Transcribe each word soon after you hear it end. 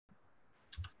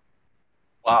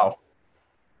Wow.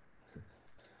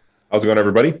 How's it going,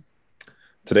 everybody?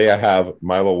 Today I have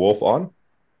Milo Wolf on.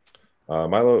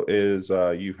 Milo is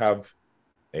you have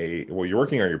you're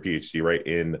working on your PhD, right,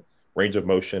 in range of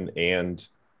motion and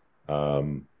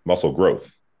muscle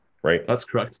growth, right? That's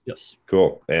correct. Yes.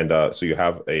 Cool. And so you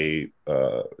have you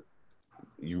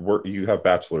have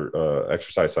bachelor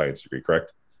exercise science degree,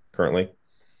 correct? Currently.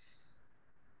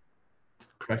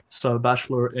 Correct. So, a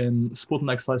bachelor in sport and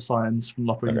exercise science from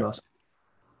Loughborough Okay. University.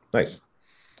 Nice.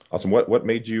 Awesome. What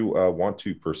made you want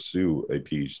to pursue a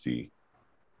PhD?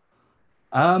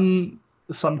 Um,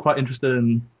 so I'm quite interested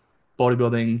in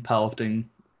bodybuilding, powerlifting,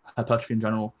 hypertrophy in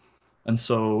general. And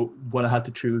so when I had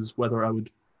to choose whether I would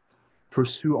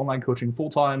pursue online coaching full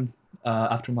time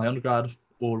after my undergrad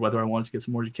or whether I wanted to get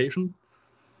some more education,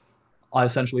 I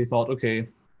essentially thought, okay,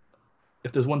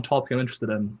 if there's one topic I'm interested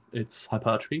in, it's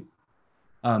hypertrophy.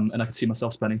 And I could see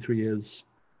myself spending 3 years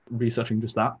researching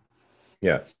just that.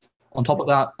 Yeah. On top of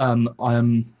that, I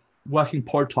am working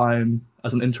part time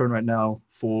as an intern right now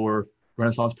for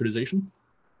Renaissance Periodization.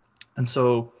 And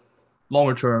so,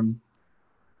 longer term,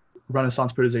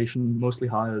 Renaissance Periodization mostly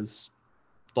hires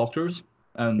doctors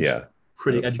and Yeah. I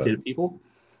pretty noticed that. educated people.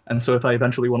 And so, if I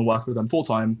eventually want to work with them full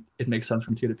time, it makes sense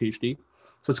for me to get a PhD.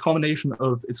 So, it's a combination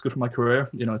of it's good for my career,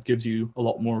 it gives you a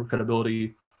lot more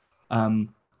credibility, and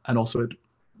also it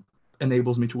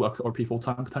enables me to work with RP full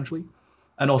time potentially.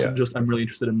 And also, Yeah. just I'm really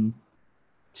interested in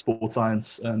sports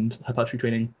science and hypertrophy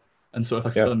training. And so if I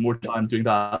could Yeah. spend more time doing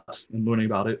that and learning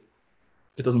about it,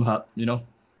 it doesn't hurt.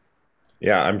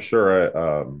 Yeah. I'm sure.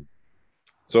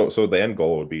 So the end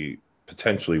goal would be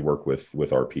potentially work with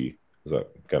RP. Is that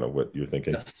kind of what you're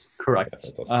thinking? Yes, Yeah, correct. that's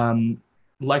awesome.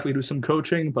 Likely do some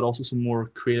coaching, but also some more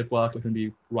creative work, like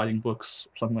maybe writing books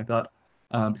or something like that.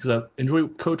 Because I enjoy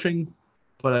coaching,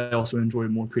 but I also enjoy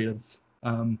more creative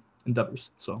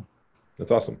endeavors. So,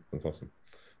 That's awesome. That's awesome.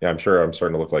 Yeah, I'm sure I'm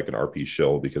starting to look like an RP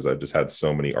shill because I've just had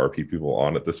so many RP people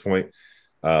on at this point.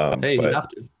 hey, you But have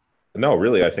to. no,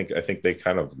 really, I think they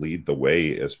kind of lead the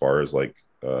way as far as like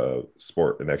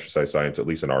sport and exercise science, at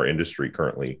least in our industry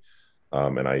currently.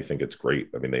 And I think it's great.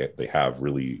 I mean, they have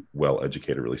really well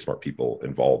educated, really smart people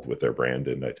involved with their brand,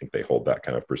 and I think they hold that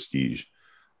kind of prestige.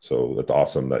 So that's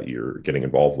awesome that you're getting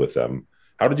involved with them.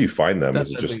 How did you find them? Is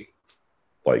it just Definitely.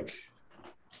 like,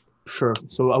 Sure.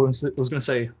 So I was going to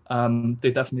say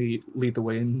they definitely lead the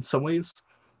way in some ways.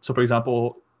 So, for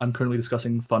example, I'm currently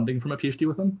discussing funding for my PhD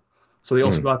with them. So they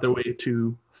also hmm, go out their way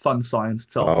to fund science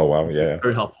itself, oh wow, which is yeah,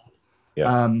 very helpful. yeah,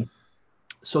 Um,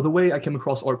 so the way I came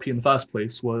across RP in the first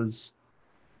place was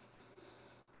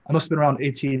I must have been around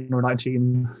 18 or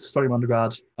 19, starting my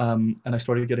undergrad, and I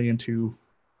started getting into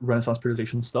Renaissance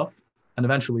periodization stuff. And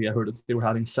eventually I heard that they were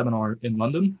having a seminar in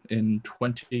London in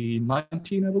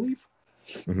 2019, I believe.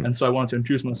 hmm, And so I wanted to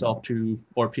introduce myself to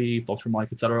RP, Dr. Mike,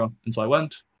 etc. And so I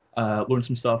went, learned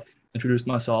some stuff, introduced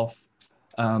myself,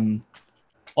 um,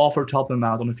 offered to help them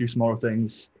out on a few smaller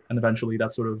things, and eventually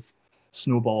that sort of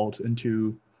snowballed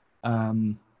into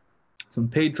um, some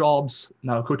paid jobs,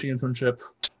 now a coaching internship,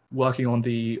 working on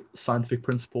the scientific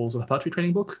principles of hypertrophy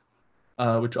training book,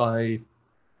 which I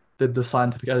did the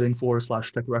scientific editing for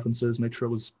slash tech references, make sure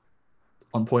it was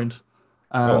on point.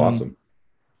 oh Um, awesome.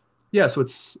 yeah, so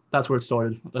that's where it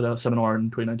started at a seminar in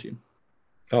 2019.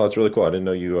 Oh, that's really cool. I didn't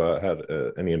know you had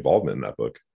any involvement in that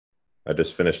book. I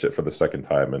just finished it for the second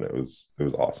time, and it was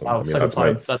awesome. I Wow, mean, second that's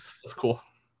my time. That's cool.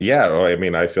 yeah. Well, I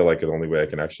mean, I feel like the only way I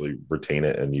can actually retain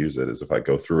it and use it is if I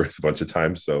go through it a bunch of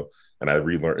times. So, and I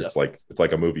relearn. Yeah, It's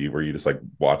like a movie where you just like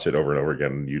watch it over and over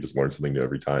again, and you just learn something new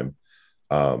every time.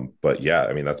 But yeah,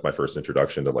 I mean, that's my first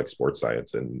introduction to like sports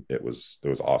science, and it was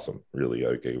awesome. Really,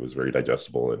 like, it was very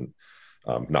digestible, and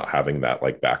not having that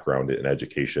like background in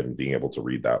education, being able to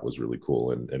read that was really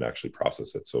cool and actually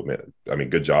process it. So, man, I mean,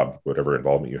 good job, whatever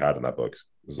involvement you had in that book.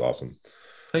 This is awesome.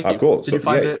 thank you. Cool. Did So you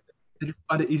find yeah, it? Did you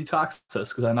find it easy to access?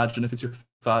 Because I imagine if it's your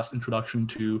first introduction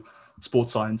to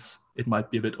sports science, it might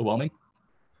be a bit overwhelming.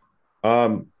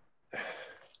 um,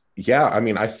 yeah. I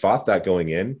mean, I thought that going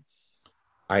in,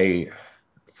 I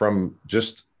from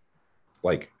just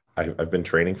like I've been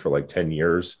training for like 10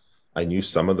 years. I knew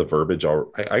some of the verbiage. I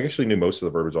actually knew most of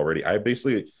the verbiage already. I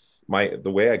basically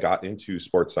the way I got into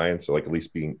sports science, or like at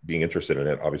least being interested in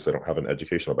it. Obviously, I don't have an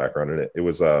educational background in it. It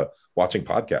was watching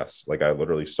podcasts. Like I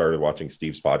literally started watching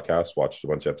Steve's podcast, watched a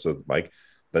bunch of episodes with Mike,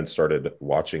 then started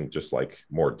watching just like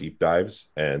more deep dives.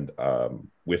 And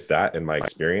with that in my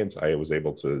experience, I was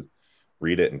able to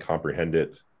read it and comprehend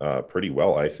it pretty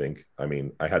well. I think. I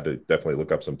mean, I had to definitely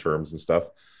look up some terms and stuff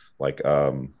like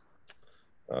uh,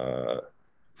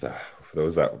 the,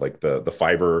 was that like the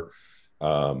fiber.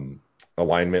 Um,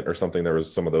 alignment or something. There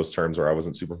was some of those terms where I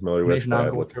wasn't super familiar with Nation that I and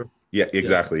had to look. culture. Yeah, Yeah.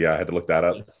 exactly. Yeah, I had to look that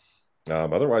Yeah.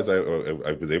 up. Otherwise, I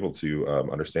was able to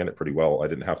understand it pretty well. I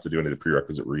didn't have to do any of the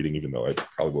prerequisite reading, even though I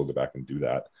probably will go back and do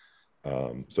that.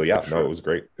 So yeah, no, it Sure. was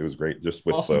great. It was great. Just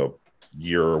with Awesome. the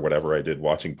year or whatever I did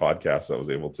watching podcasts, I was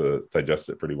able to digest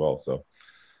it pretty well. So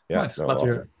yeah, Nice. no, Glad to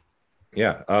hear awesome. it.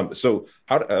 Yeah. So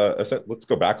how? Let's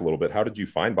go back a little bit. How did you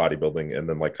find bodybuilding, and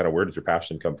then like kind of where did your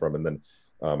passion come from? And then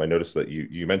I noticed that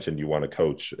you mentioned you want to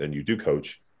coach, and you do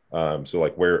coach. So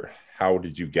like where? How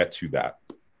did you get to that?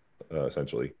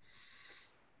 Essentially.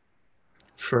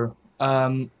 Sure.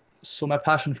 So my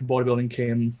passion for bodybuilding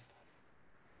came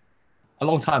a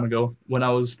long time ago. When I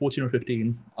was 14 or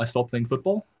 15, I stopped playing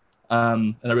football.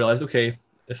 And I realized, okay,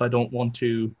 if I don't want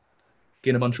to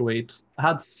gain a bunch of weight, I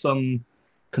had some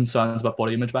concerns about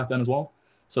body image back then as well.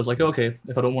 So I was like, okay,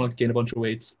 if I don't want to gain a bunch of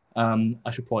weight,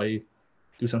 I should probably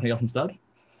do something else instead.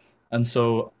 And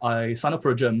so I signed up for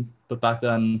a gym, but back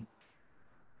then,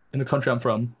 in the country I'm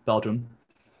from, Belgium,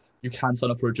 you can sign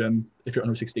up for a gym if you're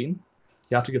under 16.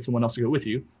 You have to get someone else to go with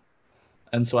you.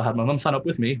 And so I had my mum sign up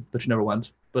with me, but she never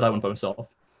went, but I went by myself.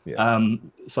 Yeah.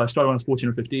 So I started when I was 14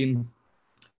 or 15.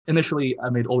 Initially, I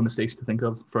made all the mistakes you could think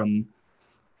of, from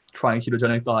trying a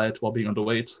ketogenic diet while being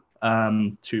underweight,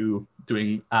 to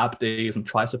doing ab days and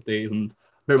tricep days, and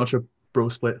very much a bro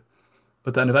split.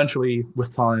 But then eventually,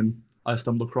 with time, I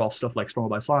stumbled across stuff like Stronger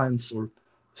by Science or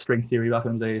string theory back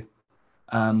in the day.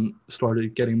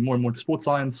 Started getting more and more into sports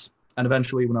science. And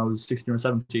eventually, when I was 16 or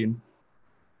 17,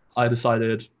 I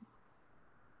decided,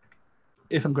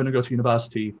 if I'm going to go to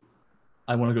university,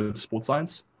 I want to go to sports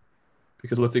science,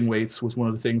 because lifting weights was one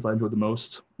of the things I enjoyed the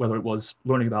most, whether it was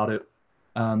learning about it.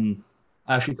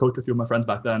 I actually coached a few of my friends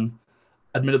back then.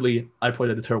 Admittedly, I probably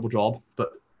did a terrible job,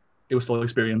 but it was still an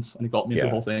experience and it got me into the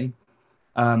Yeah. whole thing.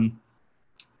 Um,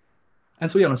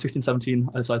 and so, yeah, when I was 16, 17,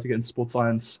 I decided to get into sports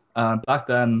science. Back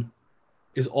then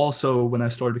is also when I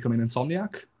started becoming an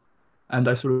insomniac. And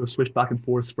I sort of switched back and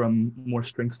forth from more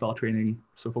strength style training,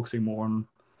 so focusing more on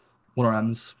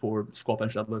 1RMs for squat,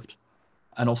 bench, deadlift,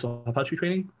 and also hypertrophy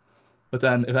training. But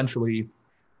then eventually,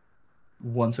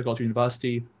 once I got to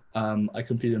university, I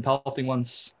competed in powerlifting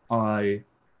once. I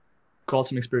got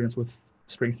some experience with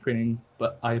strength training,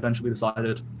 but I eventually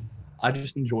decided I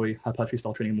just enjoy hypertrophy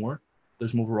style training more.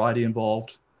 There's more variety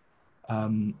involved.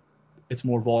 Um, it's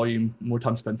more volume, more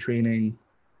time spent training.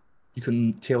 You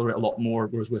can tailor it a lot more,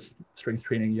 whereas with strength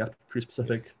training, you have to be pretty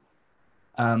specific.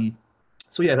 Um,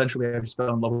 so yeah, eventually I just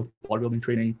fell in love with bodybuilding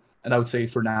training, and I would say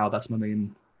for now that's my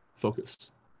main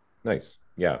focus. Nice.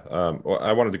 Yeah. Well,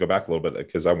 I wanted to go back a little bit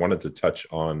because I wanted to touch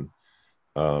on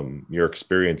your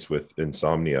experience with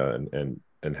insomnia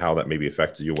and how that maybe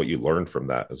affected you, what you learned from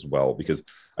that as well. Because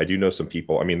I do know some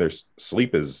people. I mean, there's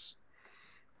sleep is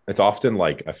it's often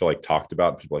like I feel like talked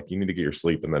about. People like you need to get your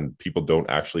sleep, and then people don't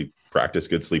actually practice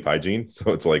good sleep hygiene.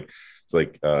 So it's like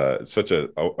such a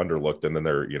underlooked. And then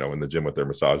they're in the gym with their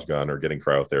massage gun or getting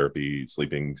cryotherapy,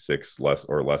 sleeping six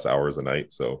less hours a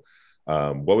night. So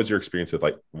what was your experience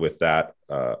with that?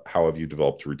 How have you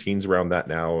developed routines around that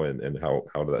now, and how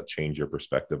did that change your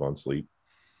perspective on sleep?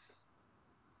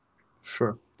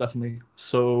 Sure, definitely.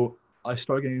 So I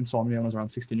started getting insomnia when I was around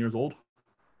 16 years old.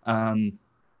 Um,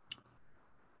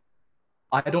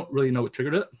 I don't really know what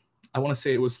triggered it. I want to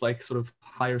say it was like sort of a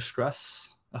higher stress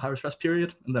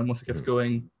period. And then once it gets Mhm.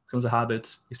 going, becomes a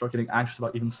habit, you start getting anxious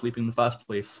about even sleeping in the first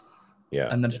place. Yeah.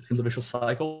 And then it just becomes a vicious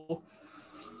cycle.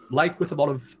 Like with a lot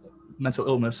of mental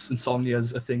illness, insomnia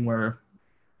is a thing where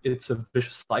it's a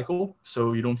vicious cycle.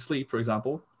 So you don't sleep, for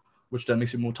example, which then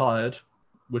makes you more tired,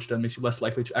 which then makes you less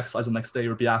likely to exercise the next day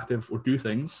or be active or do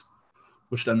things,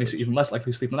 which then makes you even less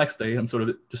likely to sleep the next day, and sort of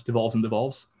it just devolves and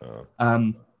devolves. Uh,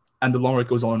 Um, and the longer it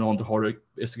goes on and on, the harder it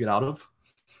is to get out of.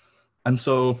 And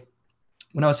so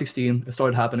when I was 16, it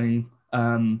started happening.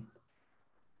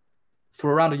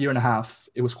 For around a year and a half,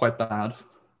 it was quite bad,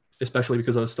 especially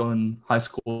because I was still in high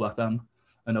school back then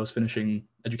and I was finishing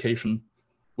education,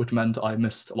 which meant I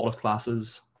missed a lot of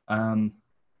classes. I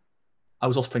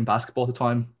was also playing basketball at the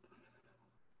time.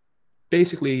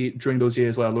 Basically, during those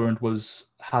years, what I learned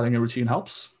was having a routine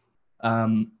helps.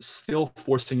 Still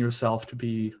forcing yourself to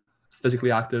be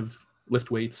physically active, lift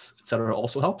weights, etc.,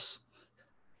 also helps.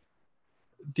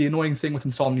 The annoying thing with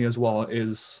insomnia as well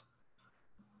is,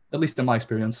 at least in my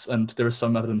experience, and there is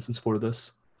some evidence in support of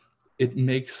this, it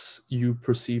makes you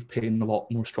perceive pain a lot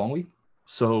more strongly.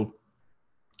 So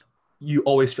you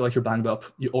always feel like you're banged up.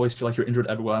 You always feel like you're injured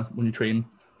everywhere when you train.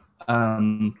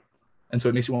 Um, and so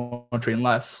it makes you want to train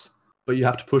less, but you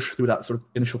have to push through that sort of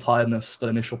initial tiredness, that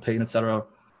initial pain, etc.,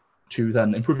 to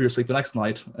then improve your sleep the next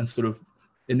night and sort of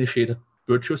initiate a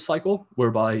virtuous cycle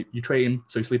whereby you train,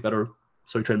 so you sleep better,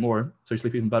 so you train more, so you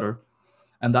sleep even better.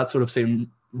 And that sort of same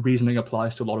reasoning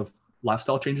applies to a lot of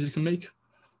lifestyle changes you can make.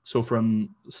 So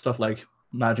from stuff like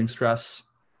managing stress,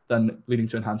 then leading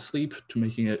to enhanced sleep, to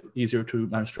making it easier to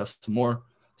manage stress some more.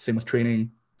 Same with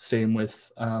training, same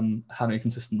with having a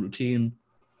consistent routine.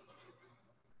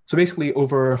 So basically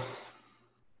over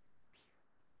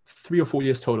 3 or 4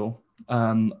 years total,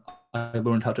 I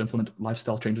learned how to implement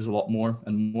lifestyle changes a lot more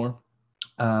and more.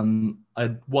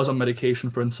 I was on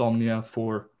medication for insomnia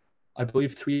for, I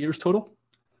believe, 3 years total,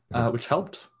 which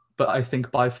helped. But I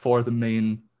think by far the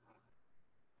main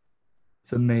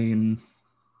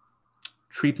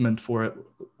treatment for it,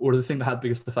 or the thing that had the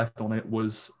biggest effect on it,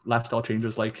 was lifestyle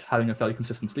changes, like having a fairly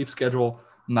consistent sleep schedule,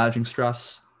 managing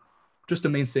stress, just the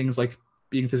main things like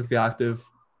being physically active,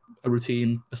 a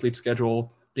routine, a sleep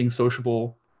schedule, being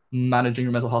sociable, managing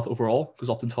your mental health overall, because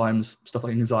oftentimes stuff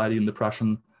like anxiety and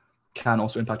depression can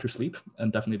also impact your sleep,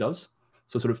 and definitely does.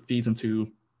 So it sort of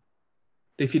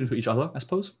they feed into each other, I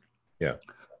suppose. Yeah.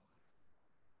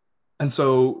 And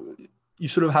so you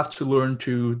sort of have to learn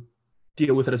to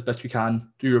deal with it as best you can,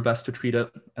 do your best to treat it,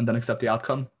 and then accept the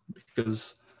outcome,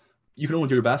 because you can only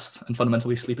do your best, and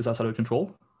fundamentally sleep is outside of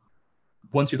control.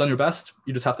 Once you've done your best,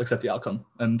 you just have to accept the outcome.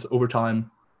 And over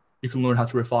time, you can learn how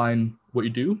to refine what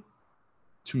you do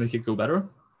to make it go better.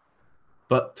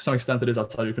 But to some extent, it is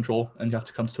outside your control, and you have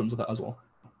to come to terms with that as well.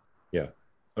 Yeah.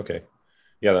 Okay.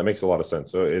 Yeah, that makes a lot of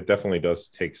sense. So it definitely does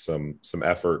take some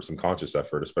effort, some conscious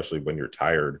effort, especially when you're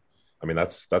tired. I mean,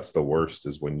 that's the worst,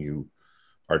 is when you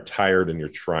are tired and you're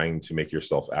trying to make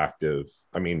yourself active.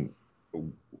 I mean,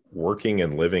 working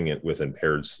and living it with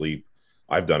impaired sleep,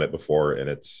 I've done it before, and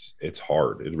it's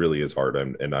hard. It really is hard.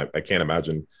 And I can't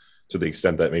imagine to the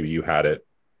extent that maybe you had it,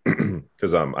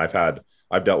 because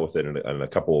I've dealt with it in a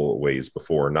couple of ways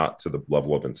before, not to the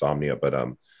level of insomnia, but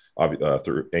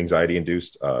through anxiety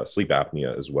induced sleep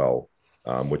apnea as well,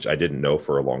 which I didn't know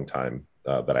for a long time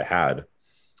that I had.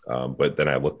 But then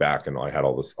I look back and I had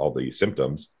all the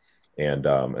symptoms. And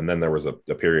then there was a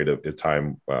period of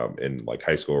time in like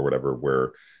high school or whatever,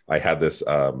 where I had this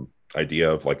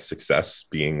idea of like success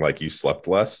being like you slept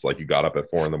less, like you got up at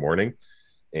 4 a.m.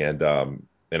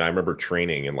 And I remember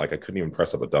training, and like I couldn't even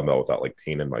press up a dumbbell without like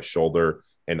pain in my shoulder.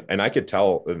 And I could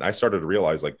tell, and I started to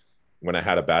realize like when I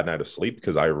had a bad night of sleep,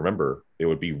 because I remember it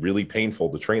would be really painful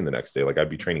to train the next day. Like I'd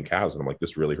be training calves and I'm like,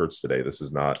 this really hurts today. This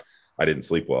is not, I didn't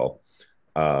sleep well.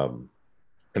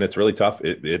 And it's really tough.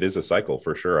 It is a cycle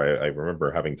for sure. I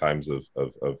remember having times of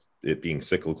it being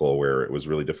cyclical, where it was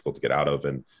really difficult to get out of,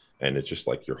 and it's just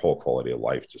like your whole quality of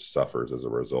life just suffers as a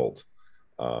result.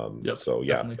 So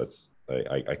yeah, definitely. That's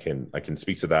I can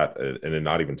speak to that, and then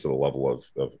not even to the level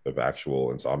of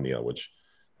actual insomnia, which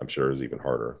I'm sure is even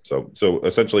harder. So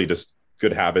essentially just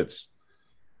good habits,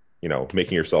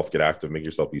 making yourself get active, make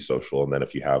yourself be social. And then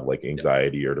if you have like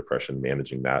anxiety or depression,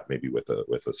 managing that maybe with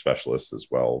a specialist as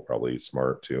well, probably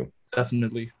smart too.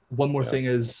 Definitely. One more thing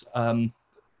is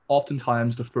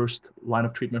oftentimes the first line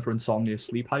of treatment for insomnia is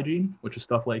sleep hygiene, which is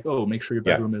stuff like, make sure your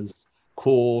bedroom is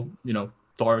cool,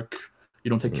 dark, you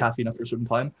don't take caffeine after a certain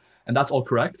time. And that's all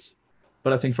correct.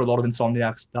 But I think for a lot of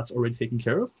insomniacs, that's already taken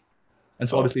care of. And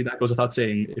so obviously that goes without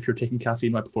saying, if you're taking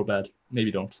caffeine right before bed,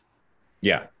 maybe don't.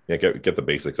 Yeah. Get the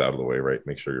basics out of the way, right?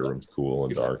 Make sure your room's cool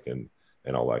and dark and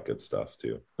all that good stuff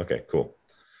too. Okay, cool.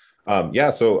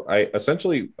 So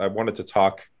I wanted to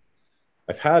talk.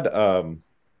 I've had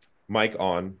Mike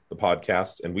on the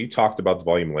podcast, and we talked about the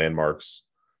volume landmarks.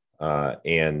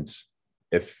 And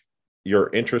if you're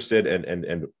interested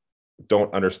and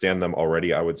don't understand them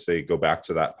already, I would say go back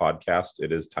to that podcast.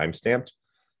 It is timestamped.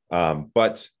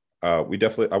 But I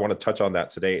want to touch on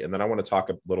that today. And then I want to talk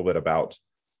a little bit about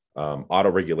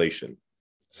auto-regulation.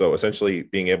 So essentially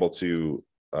being able to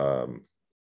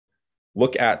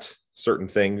look at certain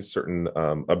things, certain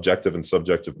objective and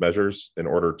subjective measures in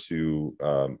order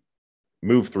to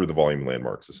move through the volume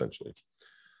landmarks, essentially.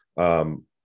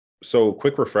 So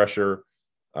quick refresher,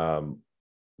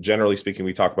 generally speaking,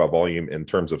 we talk about volume in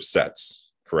terms of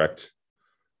sets, correct?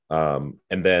 And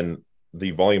then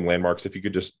the volume landmarks, if you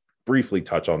could just briefly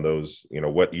touch on those,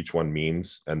 what each one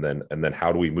means, and then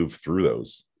how do we move through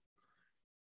those?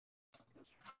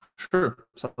 Sure,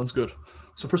 sounds good.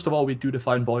 So first of all, we do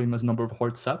define volume as a number of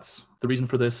hard sets. The reason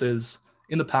for this is,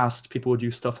 in the past, people would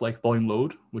use stuff like volume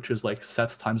load, which is like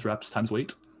sets times reps times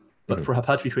weight. But for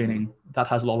hypertrophy training, that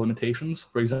has a lot of limitations.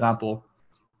 For example,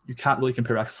 you can't really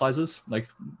compare exercises. Like,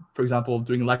 for example,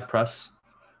 doing leg press,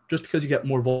 just because you get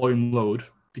more volume load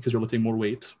because you're lifting more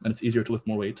weight and it's easier to lift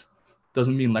more weight,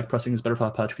 doesn't mean leg pressing is better for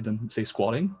hypertrophy than, say,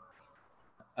 squatting.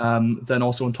 Then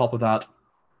also on top of that,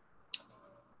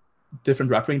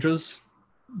 different rep ranges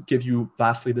give you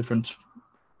vastly different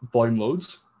volume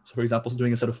loads. So for example,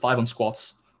 doing a set of 5 on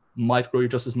squats might grow you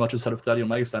just as much as a set of 30 on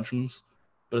leg extensions,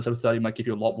 but a set of 30 might give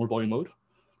you a lot more volume load.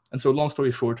 And so long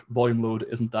story short, volume load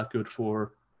isn't that good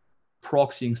for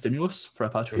proxying stimulus for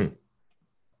hypertrophy. Mm-hmm.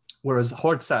 Whereas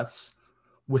hard sets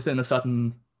within a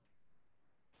certain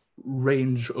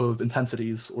range of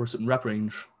intensities or a certain rep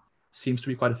range seems to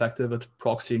be quite effective at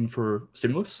proxying for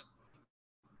stimulus.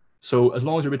 So as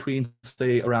long as you're between,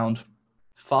 say, around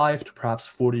 5 to perhaps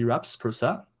 40 reps per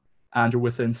set, and you're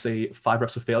within, say, 5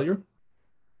 reps of failure,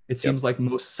 it seems like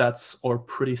most sets are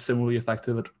pretty similarly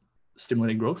effective at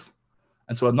stimulating growth.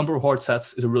 And so a number of hard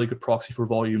sets is a really good proxy for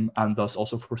volume and thus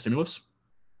also for stimulus.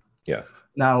 Yeah.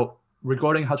 Now,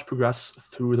 regarding how to progress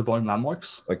through the volume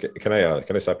landmarks. Okay, can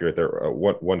I stop you right there?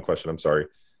 One question, I'm sorry.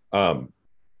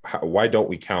 Why don't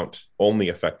we count only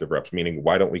effective reps? Meaning,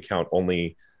 why don't we count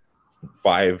only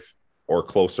 5 or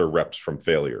closer reps from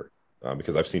failure?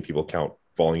 Because I've seen people count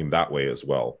volume that way as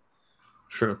well.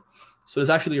 Sure. So there's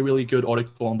actually a really good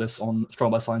article on this on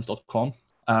strongbyscience.com.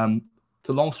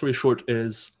 The long story short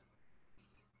is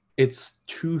it's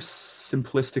too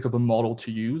simplistic of a model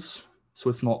to use, so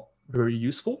it's not very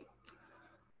useful.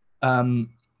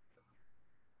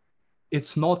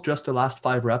 It's not just the last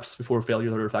 5 reps before failure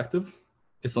that are effective.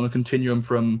 It's on a continuum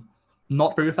from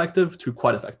not very effective to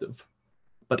quite effective.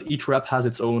 But each rep has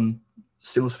its own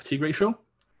stimulus fatigue ratio.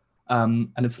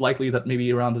 And it's likely that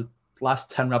maybe around the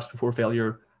last 10 reps before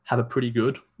failure have a pretty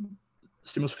good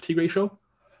stimulus fatigue ratio.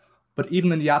 But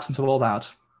even in the absence of all that,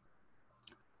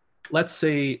 let's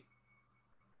say,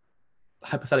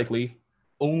 hypothetically,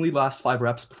 only last 5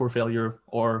 reps before failure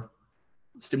are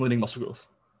stimulating muscle growth.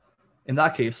 In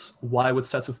that case, why would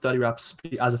sets of 30 reps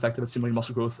be as effective at stimulating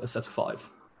muscle growth as sets of 5?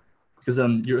 Because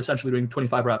then you're essentially doing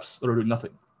 25 reps that are doing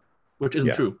nothing, which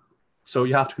isn't true. So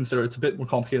you have to consider it's a bit more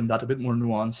complicated than that, a bit more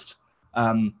nuanced.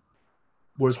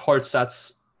 Whereas hard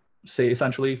sets say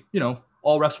essentially,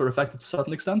 all reps are effective to a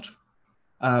certain extent,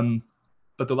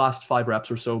 but the last 5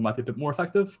 reps or so might be a bit more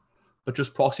effective. But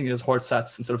just proxying it as hard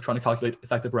sets instead of trying to calculate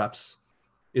effective reps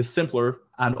is simpler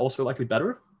and also likely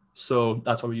better. So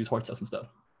that's why we use hard sets instead.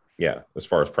 Yeah, as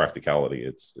far as practicality,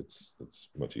 it's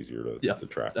much easier to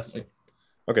track. Definitely.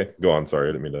 So. Okay, go on. Sorry,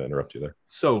 I didn't mean to interrupt you there.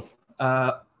 So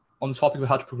on the topic of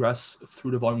how to progress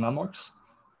through the volume landmarks,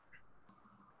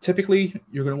 typically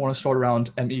you're going to want to start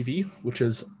around MEV, which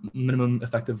is minimum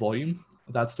effective volume.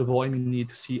 That's the volume you need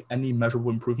to see any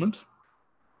measurable improvement.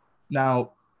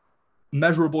 Now,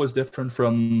 measurable is different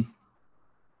from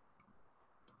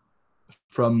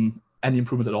any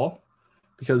improvement at all,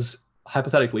 because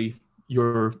hypothetically,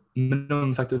 your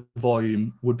minimum effective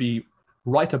volume would be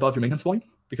right above your maintenance volume,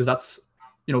 because that's,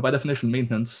 by definition,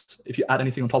 maintenance. If you add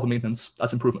anything on top of maintenance,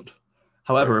 that's improvement.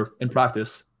 However, in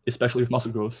practice, especially with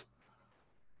muscle growth,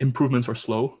 improvements are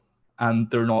slow and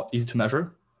they're not easy to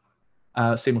measure.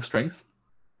 Same with strength.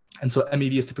 And so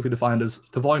MEV is typically defined as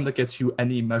the volume that gets you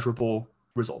any measurable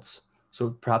results.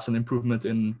 So perhaps an improvement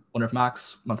in 1 rep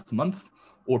max month to month,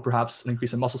 or perhaps an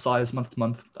increase in muscle size month to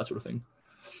month, that sort of thing.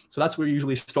 So that's where you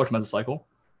usually start your mesocycle.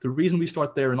 The reason we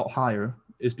start there and not higher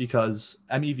is because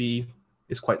MEV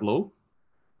is quite low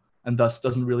and thus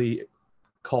doesn't really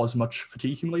cause much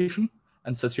fatigue accumulation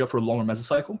and sets you up for a longer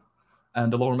mesocycle.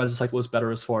 And the longer mesocycle is better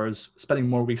as far as spending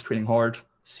more weeks training hard,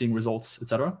 seeing results,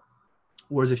 etc.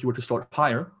 Whereas if you were to start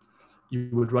higher, you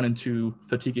would run into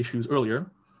fatigue issues earlier,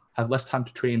 have less time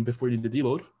to train before you need to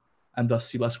deload, and thus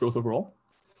see less growth overall.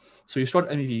 So you start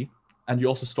MEV, and you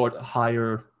also start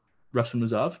higher reps from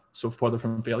reserve, so farther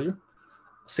from failure.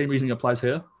 Same reasoning applies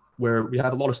here, where we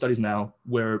have a lot of studies now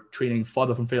where training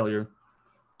farther from failure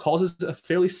causes a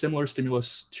fairly similar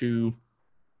stimulus to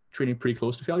training pretty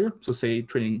close to failure. So say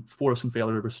training 4 reps from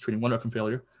failure versus training 1 rep from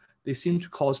failure, they seem to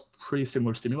cause pretty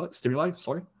similar stimuli,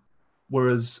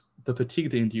 whereas the fatigue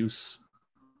they induce,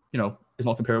 is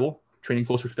not comparable. Training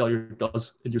closer to failure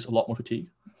does induce a lot more fatigue.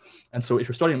 And so if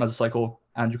you're starting a mesocycle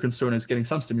and your concern is getting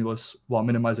some stimulus while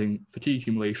minimizing fatigue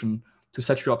accumulation to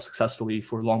set you up successfully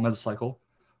for a long mesocycle,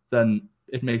 then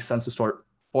it makes sense to start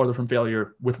farther from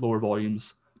failure with lower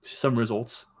volumes to see some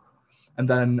results. And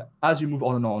then as you move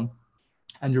on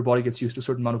and your body gets used to a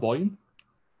certain amount of volume,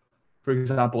 for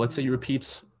example, let's say you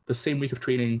repeat the same week of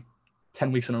training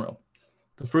 10 weeks in a row.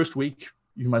 The first week,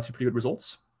 you might see pretty good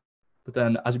results. But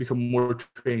then as you become more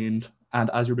trained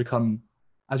and as your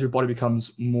body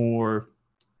becomes more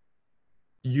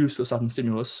used to a certain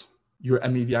stimulus, your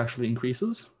MEV actually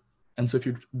increases. And so if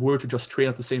you were to just train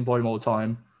at the same volume all the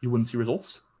time, you wouldn't see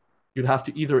results. You'd have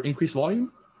to either increase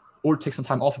volume or take some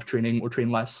time off of training or train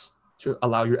less to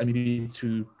allow your MEV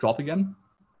to drop again.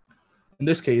 In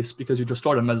this case, because you just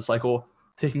started a mesocycle,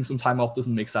 taking some time off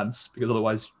doesn't make sense, because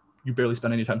otherwise you barely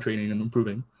spend any time training and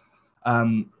improving.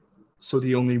 So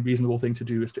the only reasonable thing to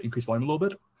do is to increase volume a little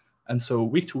bit. And so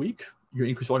week to week, you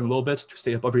increase volume a little bit to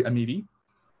stay above your MEV.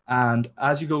 And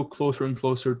as you go closer and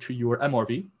closer to your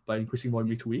MRV by increasing volume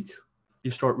week to week,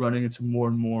 you start running into more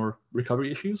and more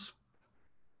recovery issues.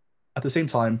 At the same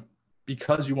time,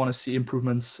 because you want to see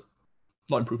increases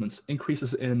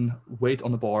in weight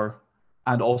on the bar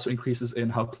and also increases in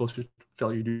how close to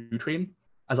failure you train.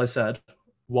 As I said,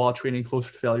 while training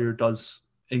closer to failure does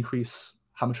increase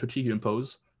how much fatigue you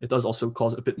impose, it does also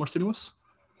cause a bit more stimulus.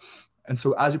 And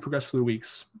so as you progress through the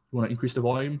weeks, you want to increase the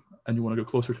volume and you want to go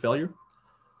closer to failure.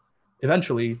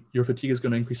 Eventually, your fatigue is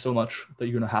going to increase so much that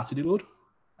you're going to have to deload.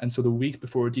 And so the week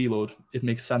before a deload, it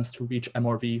makes sense to reach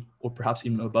MRV or perhaps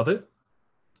even above it.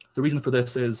 The reason for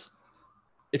this is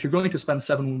if you're going to spend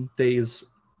 7 days,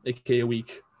 aka a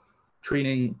week,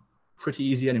 training pretty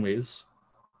easy anyways,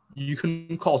 you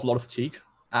can cause a lot of fatigue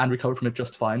and recover from it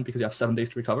just fine because you have 7 days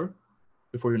to recover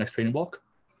before your next training block.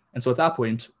 And so at that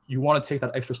point, you want to take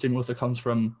that extra stimulus that comes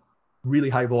from really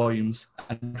high volumes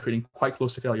and training quite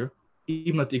close to failure,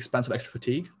 even at the expense of extra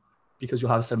fatigue, because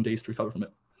you'll have 7 days to recover from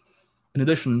it. In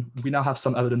addition, we now have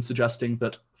some evidence suggesting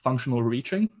that functional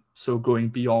overreaching, so going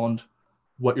beyond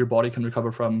what your body can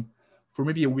recover from for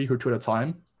maybe a week or two at a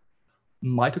time,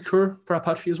 might occur for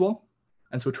hypertrophy as well.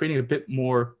 And so training a bit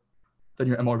more than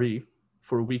your MRV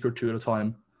for a week or two at a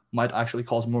time might actually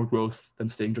cause more growth than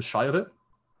staying just shy of it.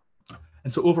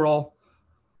 And so overall,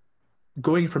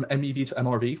 going from MEV to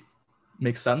MRV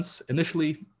makes sense.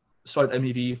 Initially, start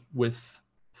MEV with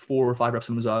 4 or 5 reps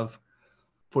in reserve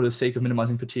for the sake of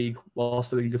minimizing fatigue while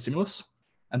still getting good stimulus.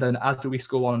 And then as the weeks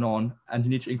go on, and you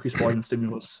need to increase volume and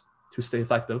stimulus to stay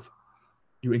effective,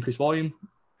 you increase volume,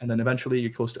 and then eventually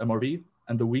you're close to MRV.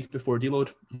 And the week before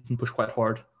deload, you can push quite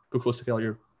hard, go close to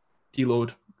failure,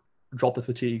 deload, drop the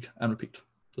fatigue, and repeat.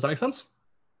 Does that make sense?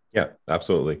 Yeah,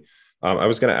 absolutely. I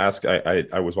was going to ask,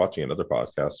 I was watching another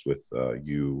podcast with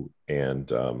you, and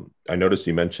I noticed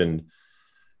you mentioned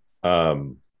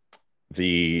the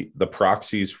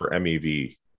proxies for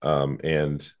MEV,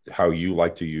 and how you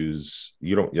like to use,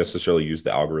 you don't necessarily use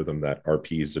the algorithm that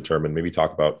RPs determine. Maybe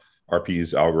talk about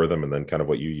RP's algorithm and then kind of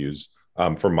what you use.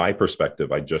 From my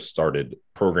perspective, I just started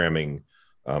programming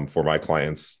for my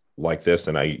clients like this,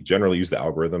 and I generally use the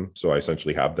algorithm. So I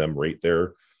essentially have them rate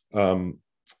their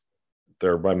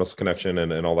mind muscle connection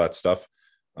and all that stuff.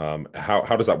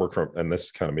 How does that work from, and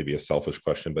this kind of maybe a selfish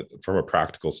question, but from a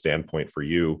practical standpoint for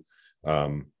you,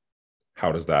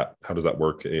 how does that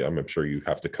work? I'm sure you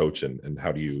have to coach, and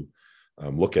how do you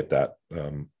look at that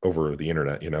over the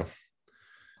internet,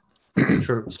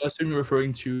 Sure. So I assume you're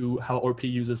referring to how RP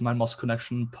uses mind muscle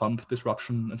connection, pump,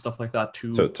 disruption, and stuff like that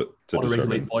to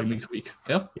auto-regulate volume week to week.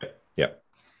 Yeah? Yeah.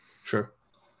 Sure.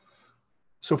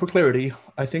 So for clarity,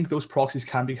 I think those proxies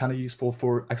can be kind of useful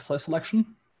for exercise selection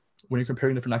when you're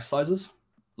comparing different exercises.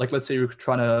 Like let's say you're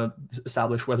trying to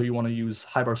establish whether you want to use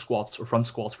high bar squats or front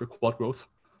squats for quad growth.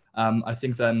 I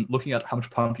think then looking at how much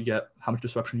pump you get, how much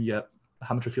disruption you get,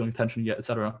 how much you're feeling tension you get,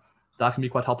 etc., that can be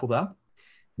quite helpful there.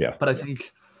 Yeah. But I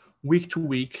think week to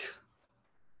week,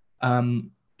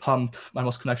 pump, mind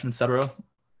muscle connection, etc.,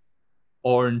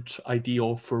 aren't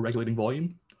ideal for regulating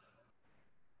volume.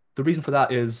 The reason for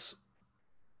that is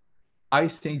I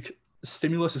think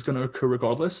stimulus is going to occur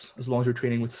regardless, as long as you're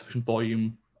training with sufficient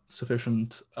volume,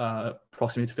 sufficient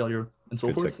proximity to failure, and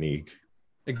so forth. Technique.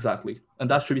 Exactly. And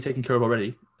that should be taken care of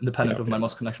already, independent of mind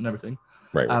muscle connection and everything.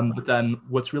 Right. But then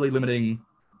what's really limiting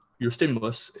your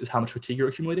stimulus is how much fatigue you're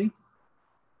accumulating.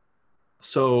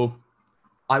 So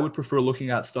I would prefer looking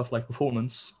at stuff like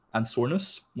performance and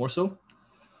soreness more so.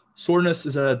 Soreness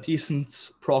is a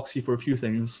decent proxy for a few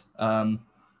things.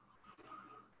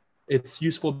 It's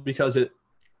useful because it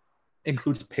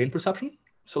includes pain perception.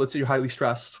 So let's say you're highly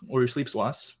stressed or your sleep's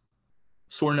less.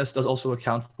 Soreness does also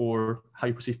account for how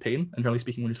you perceive pain. And generally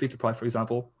speaking, when you're sleep deprived, for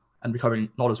example, and recovering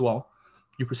not as well,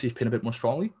 you perceive pain a bit more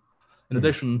strongly. In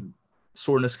addition,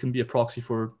 soreness can be a proxy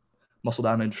for muscle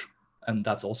damage, and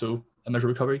that's also a measure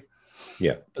of recovery.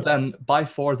 Yeah. But then by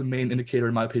far the main indicator,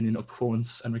 in my opinion, of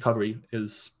performance and recovery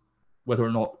is whether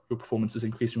or not your performance is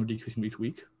increasing or decreasing week to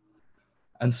week.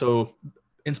 And so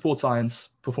in sports science,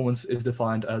 performance is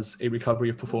defined as a recovery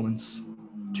of performance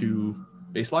to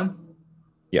baseline.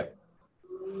 Yeah.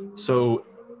 So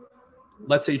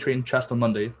let's say you train chest on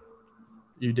Monday.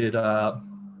 You did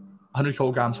 100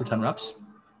 kilograms for 10 reps.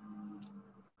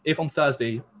 If on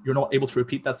Thursday you're not able to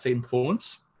repeat that same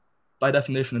performance, by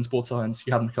definition in sports science,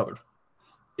 you haven't recovered.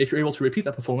 If you're able to repeat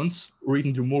that performance or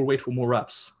even do more weight for more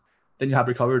reps, then you have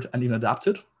recovered and even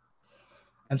adapted.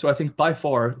 And so I think by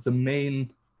far the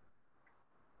main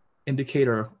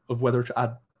indicator of whether to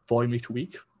add volume week to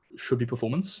week should be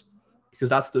performance, because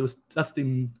that's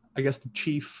the I guess the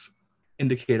chief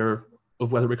indicator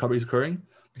of whether recovery is occurring,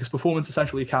 because performance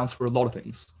essentially accounts for a lot of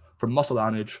things, from muscle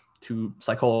damage to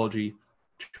psychology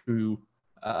to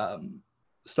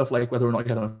stuff like whether or not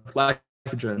you have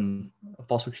glycogen,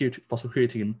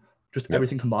 phosphocreatine, just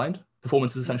everything combined.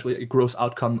 Performance is essentially a gross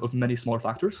outcome of many smaller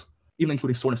factors, even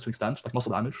including soreness to an extent, like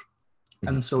muscle damage.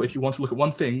 And so if you want to look at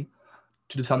one thing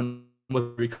to determine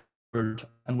whether you recovered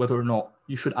and whether or not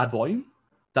you should add volume,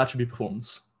 that should be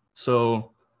performance.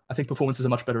 So I think performance is a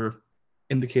much better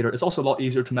indicator. It's also a lot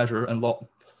easier to measure and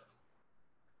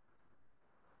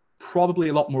probably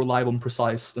a lot more reliable and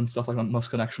precise than stuff like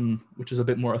muscle connection, which is a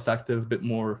bit more effective, a bit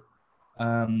more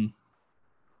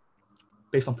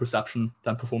based on perception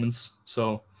than performance.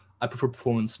 So I prefer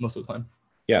performance most of the time.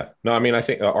 Yeah, no, I mean, I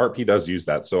think RP does use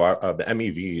that. So the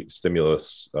MEV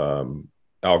stimulus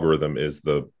algorithm is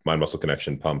the mind muscle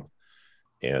connection pump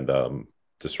and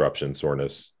disruption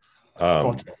soreness.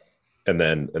 And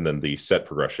then the set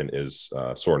progression is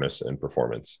soreness and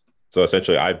performance. So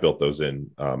essentially I've built those in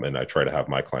and I try to have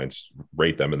my clients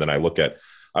rate them. And then I look at,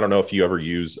 I don't know if you ever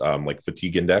use like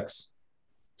fatigue index.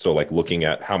 So like looking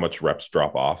at how much reps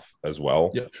drop off as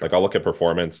well. Yeah, sure. Like I'll look at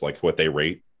performance, like what they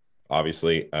rate,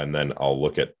 obviously. And then I'll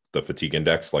look at the fatigue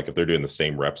index. Like if they're doing the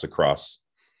same reps across,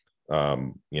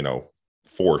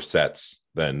 4 sets,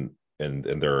 then, and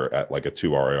they're at like a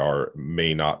 2 RIR,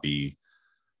 may not be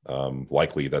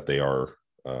likely that they are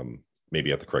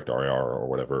maybe at the correct RIR or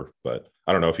whatever. But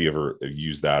I don't know if you ever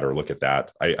use that or look at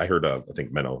that. I heard, I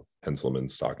think Menno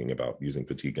Henselman's talking about using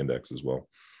fatigue index as well.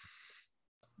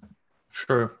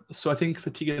 Sure. So I think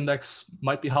fatigue index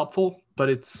might be helpful, but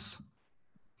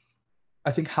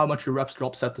I think how much your reps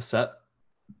drop set to set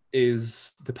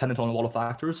is dependent on a lot of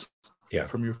factors. Yeah.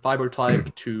 From your fiber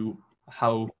type to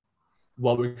how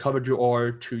well recovered you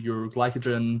are, to your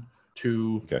glycogen,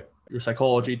 to your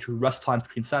psychology, to rest time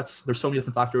between sets. There's so many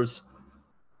different factors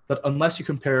that unless you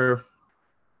compare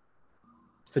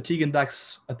fatigue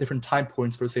index at different time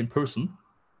points for the same person.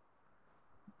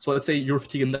 So let's say your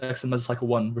fatigue index in mesocycle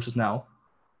 1 versus now.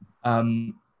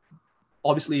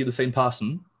 Obviously you're the same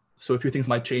person. So a few things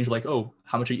might change, like, oh,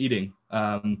 how much are you eating?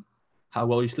 How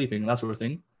well are you sleeping? That sort of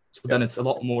thing. So then it's a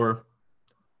lot more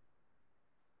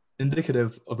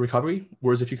indicative of recovery.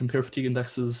 Whereas if you compare fatigue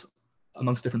indexes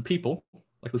amongst different people,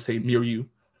 like let's say me or you,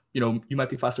 you might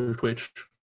be faster to twitch,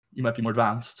 you might be more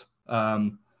advanced.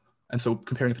 And so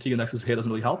comparing fatigue indexes here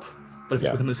doesn't really help. But if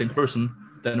it's within the same person,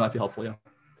 then it might be helpful, yeah.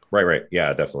 Right.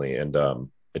 Yeah, definitely. And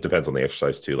it depends on the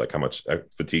exercise too. Like how much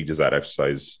fatigue does that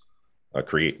exercise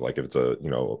create? Like if it's a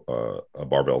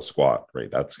barbell squat, right?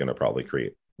 That's going to probably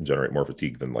generate more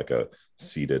fatigue than like a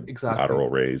seated lateral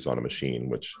raise on a machine,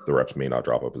 which the reps may not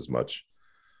drop up as much.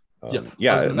 I was going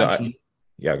to mention,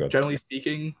 go ahead. Generally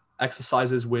speaking,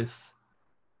 exercises with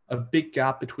a big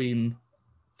gap between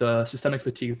the systemic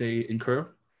fatigue they incur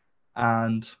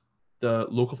and the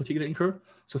local fatigue they incur.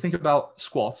 So think about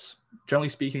squats. Generally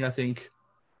speaking, I think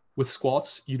with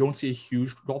squats, you don't see a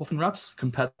huge drop off in reps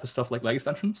compared to stuff like leg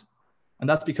extensions. And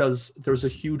that's because there's a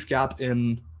huge gap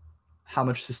in how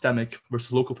much systemic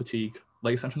versus local fatigue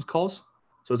leg extensions cause.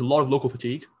 So there's a lot of local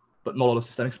fatigue, but not a lot of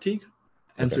systemic fatigue.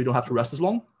 And so you don't have to rest as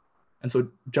long. And so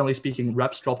generally speaking,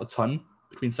 reps drop a ton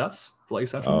between sets for leg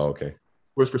extensions. Oh, okay.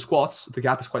 Whereas for squats, the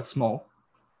gap is quite small.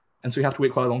 And so you have to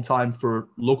wait quite a long time for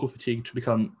local fatigue to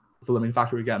become the limiting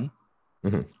factor again.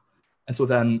 Mm-hmm. And so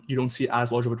then you don't see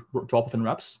as large of a drop off in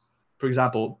reps. For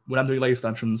example, when I'm doing leg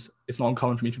extensions, it's not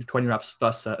uncommon for me to do 20 reps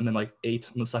first set and then like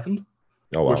 8 on the second.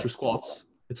 Oh, wow. Whereas for squats,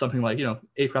 it's something like,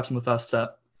 8 reps on the first set,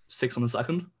 6 on the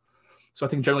second. So I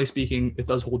think generally speaking, it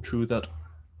does hold true that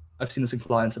I've seen this in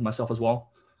clients and myself as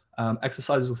well.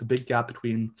 Exercises with a big gap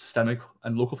between systemic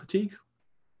and local fatigue,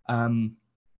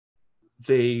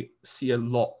 they see a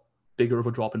lot bigger of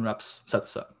a drop in reps set to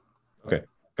set. Okay,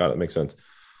 got it. Makes sense.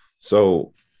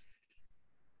 So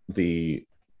the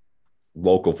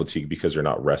local fatigue, because you're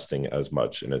not resting as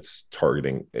much and it's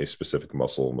targeting a specific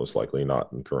muscle, most likely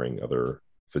not incurring other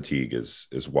fatigue, is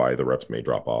why the reps may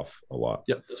drop off a lot.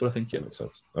 Yep, that's what I think. Yeah, that makes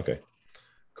sense. Okay,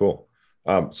 cool.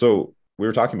 So we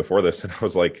were talking before this, and I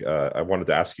was like, I wanted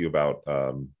to ask you about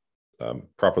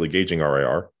properly gauging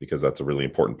RIR, because that's a really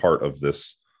important part of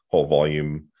this whole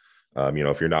volume.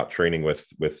 If you're not training with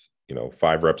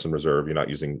 5 reps in reserve, you're not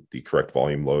using the correct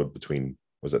volume load between,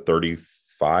 was it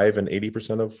 35 and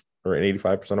 80% of, or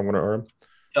 85% of one arm?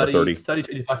 30 to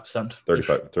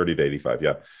 85%. 30 to 85,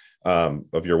 yeah.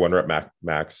 Of your 1 rep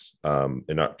max, and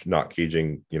not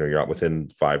gauging, you're not within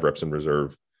 5 reps in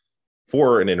reserve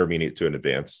for an intermediate to an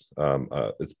advanced.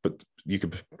 But you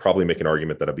could probably make an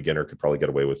argument that a beginner could probably get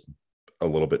away with a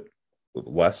little bit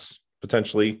less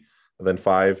potentially than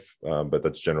 5, but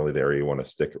that's generally the area you want to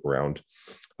stick around.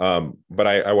 But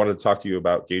I wanted to talk to you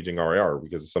about gauging RAR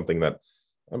because it's something that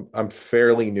I'm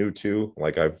fairly new to.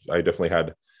 Like I definitely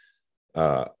had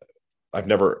I've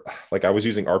never, like, I was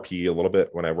using RPE a little bit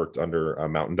when I worked under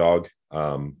Mountain Dog,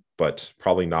 but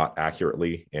probably not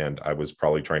accurately. And I was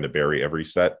probably trying to vary every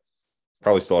set.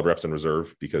 Probably still had reps in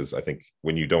reserve because I think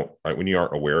when you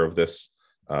aren't aware of this,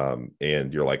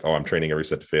 and you're like, oh, I'm training every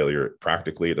set to failure,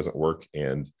 practically it doesn't work,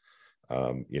 and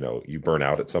you burn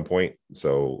out at some point.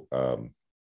 So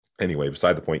anyway,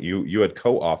 beside the point, you had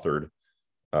co-authored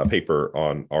a paper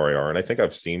on RAR, and I think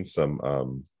I've seen some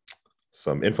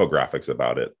infographics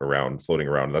about it floating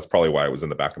around. And that's probably why it was in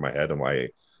the back of my head and why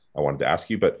I wanted to ask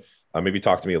you. But maybe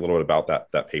talk to me a little bit about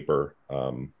that paper,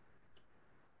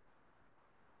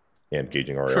 and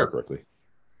gauging RAR correctly.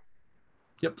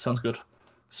 Yep, sounds good.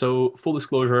 So full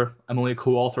disclosure, I'm only a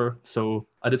co-author, so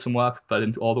I did some work, but I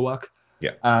didn't do all the work.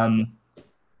 Yeah.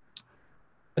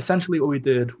 Essentially, what we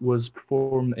did was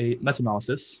perform a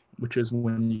meta-analysis, which is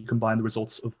when you combine the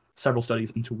results of several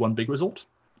studies into one big result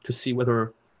to see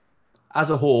whether, as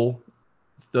a whole,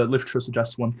 the literature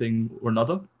suggests one thing or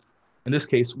another. In this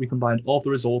case, we combined all of the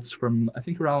results from, I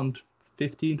think, around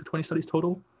 15 to 20 studies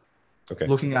total,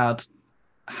 looking at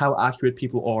how accurate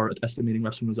people are at estimating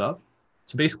reps from reserve.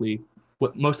 So basically,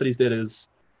 what most studies did is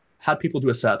had people do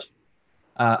a set.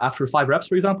 After 5 reps,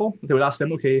 for example, they would ask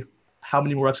them, okay, how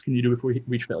many more reps can you do before you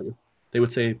reach failure? They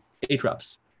would say 8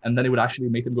 reps. And then they would actually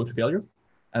make them go to failure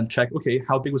and check, okay,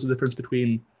 how big was the difference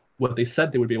between what they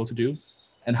said they would be able to do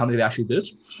and how many they actually did.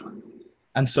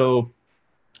 And so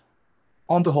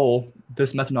on the whole,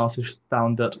 this meta-analysis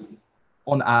found that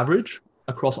on average,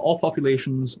 across all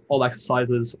populations, all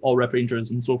exercises, all rep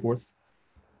ranges, and so forth,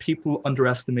 people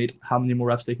underestimate how many more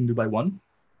reps they can do by 1.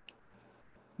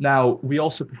 Now, we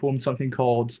also performed something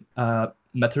called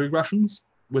meta-regressions,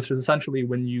 which is essentially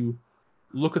when you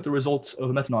look at the results of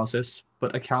a meta-analysis,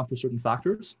 but account for certain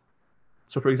factors.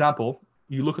 So for example,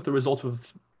 you look at the result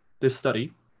of this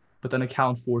study, but then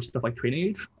account for stuff like training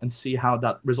age and see how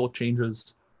that result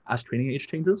changes as training age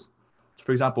changes. So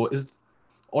for example,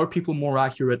 are people more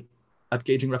accurate at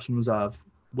gauging reps from reserve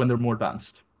when they're more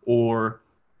advanced? Or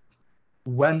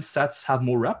when sets have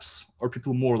more reps, are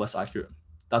people more or less accurate?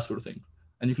 That sort of thing.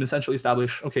 And you can essentially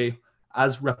establish, okay,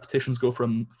 as repetitions go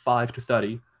from 5 to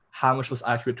 30, how much less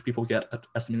accurate do people get at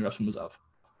estimating reps from reserve?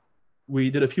 We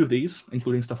did a few of these,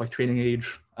 including stuff like training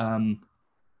age,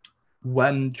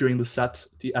 when during the set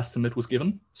the estimate was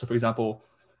given. So for example,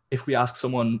 if we ask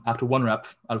someone after 1 rep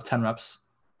out of 10 reps,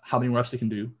 how many reps they can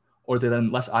do, or they're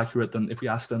then less accurate than if we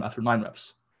ask them after 9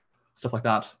 reps, stuff like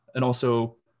that. And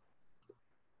also,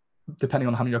 depending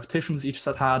on how many repetitions each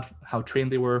set had, how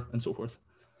trained they were, and so forth.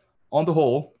 On the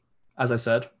whole, as I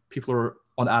said, people are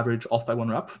on average off by 1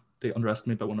 rep. They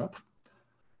underestimate by 1 rep.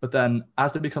 But then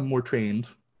as they become more trained,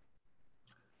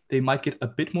 they might get a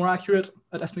bit more accurate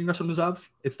at estimating reps from reserve.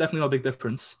 It's definitely not a big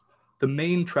difference. The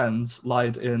main trends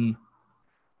lied in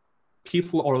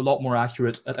people are a lot more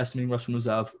accurate at estimating reps from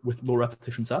reserve with low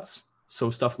repetition sets.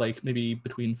 So stuff like maybe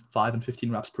between 5 and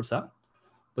 15 reps per set.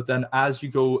 But then as you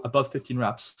go above 15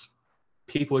 reps,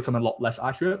 people become a lot less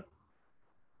accurate,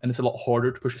 and it's a lot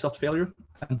harder to push yourself to failure.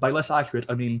 And by less accurate,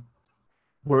 I mean,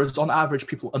 whereas on average,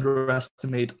 people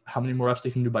underestimate how many more reps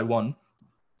they can do by 1,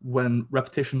 when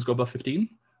repetitions go above 15,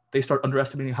 they start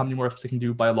underestimating how many more reps they can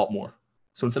do by a lot more.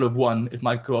 So instead of 1, it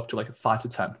might go up to like 5 to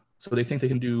 10. So they think they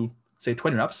can do, say,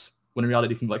 20 reps, when in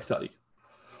reality, they can do like 30.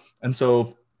 And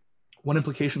so one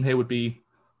implication here would be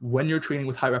when you're training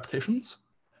with high repetitions,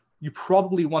 you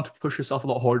probably want to push yourself a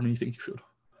lot harder than you think you should.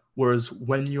 Whereas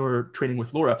when you're training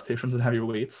with low repetitions and heavier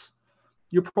weights,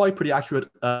 you're probably pretty accurate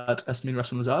at estimating reps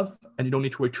from reserve, and you don't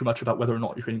need to worry too much about whether or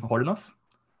not you're training hard enough.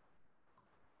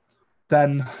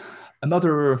 Then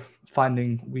another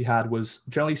finding we had was,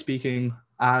 generally speaking,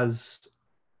 as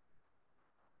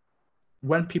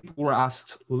when people were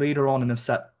asked later on in a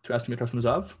set to estimate reps from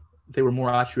reserve, they were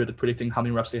more accurate at predicting how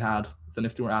many reps they had than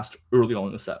if they were asked early on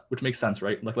in the set, which makes sense,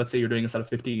 right? Like, let's say you're doing a set of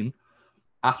 15.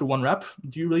 After 1 rep,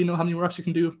 do you really know how many reps you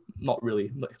can do? Not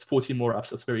really. Like, it's 14 more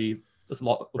reps. That's a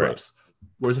lot of reps.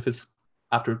 Whereas if it's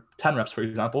after 10 reps, for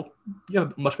example, you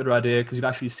have a much better idea because you've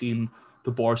actually seen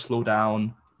the bar slow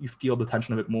down, you feel the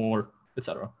tension a bit more,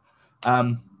 etc.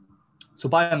 So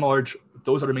by and large,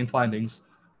 those are the main findings.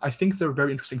 I think they're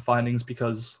very interesting findings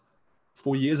because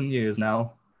for years and years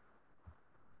now,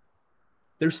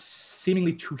 there's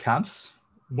seemingly 2 camps.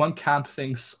 One camp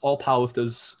thinks all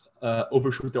powerlifters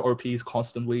overshoot their RPEs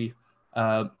constantly.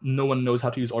 No one knows how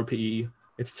to use RPE.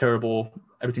 It's terrible.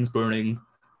 Everything's burning.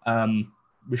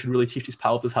 we should really teach these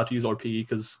powerlifters how to use RP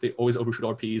because they always overshoot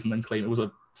RPs and then claim it was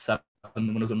a 7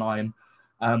 when it was a 9.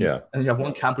 And you have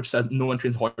one camp which says no one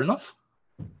trains hard enough.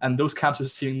 And those camps are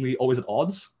seemingly always at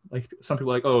odds. Like some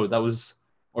people are like, oh, that was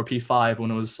RP 5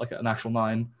 when it was like an actual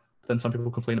 9. But then some people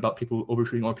complain about people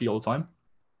overshooting RP all the time.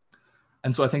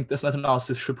 And so I think this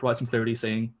meta-analysis should provide some clarity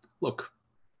saying, look,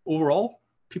 overall,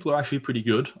 people are actually pretty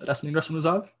good at estimating rest and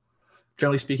reserve.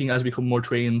 Generally speaking, as you become more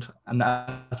trained and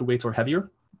as the weights are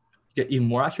heavier, you get even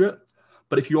more accurate.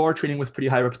 But if you are training with pretty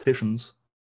high repetitions,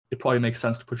 it probably makes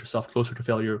sense to put yourself closer to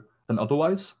failure than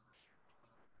otherwise.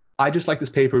 I just like this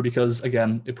paper because,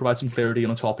 again, it provides some clarity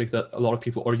on a topic that a lot of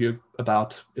people argue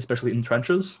about, especially in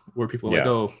trenches, where people are like,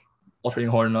 oh, not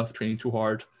training hard enough, training too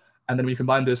hard. And then we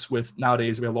combine this with,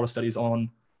 nowadays, we have a lot of studies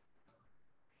on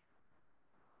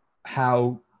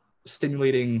how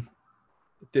stimulating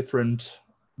different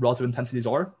relative intensities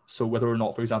are. So whether or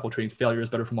not, for example, training to failure is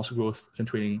better for muscle growth than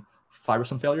training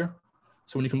fibrous on failure.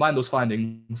 So when you combine those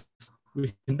findings,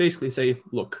 we can basically say,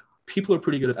 look, people are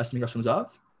pretty good at estimating rest and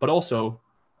reserve, but also,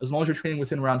 as long as you're training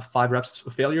within around 5 reps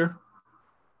of failure,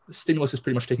 the stimulus is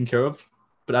pretty much taken care of.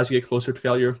 But as you get closer to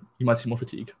failure, you might see more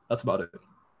fatigue. That's about it.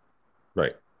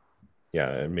 Right. Yeah,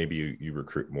 and maybe you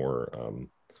recruit more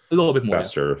a little bit more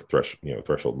faster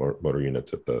threshold motor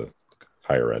units at the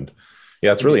higher end.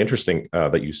 Yeah, it's really interesting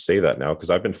that you say that now,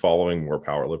 because I've been following more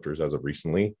powerlifters as of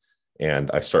recently, and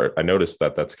I noticed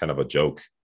that that's kind of a joke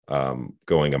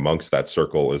going amongst that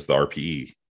circle is the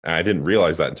RPE. And I didn't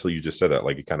realize that until you just said that.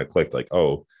 Like it kind of clicked. Like,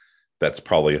 oh, that's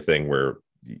probably a thing where,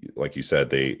 like you said,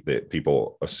 they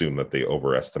people assume that they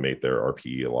overestimate their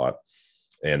RPE a lot.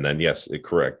 And then yes,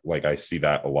 correct. Like I see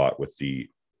that a lot with the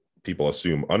people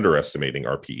assume underestimating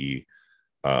RPE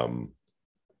in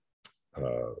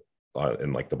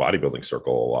like the bodybuilding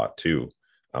circle a lot too.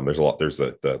 There's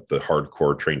the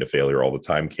hardcore train to failure all the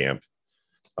time camp,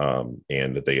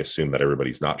 and that they assume that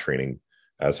everybody's not training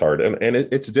as hard. And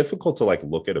it's difficult to like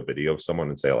look at a video of someone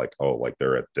and say like, oh, like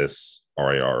they're at this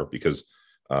RIR because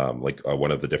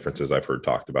one of the differences I've heard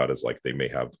talked about is like they may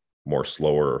have more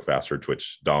slower or faster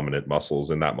twitch dominant muscles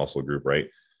in that muscle group, right?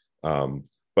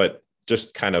 But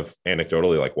just kind of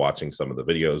anecdotally, like watching some of the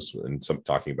videos and some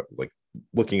talking about like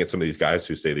looking at some of these guys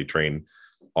who say they train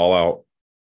all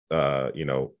out,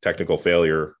 technical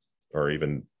failure or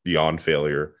even beyond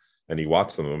failure, and you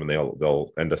watch them and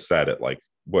they'll end a set at like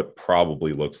what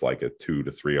probably looks like a 2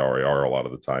 to 3 RIR a lot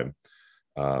of the time.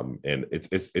 And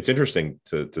it's interesting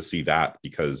to see that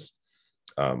because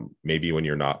maybe when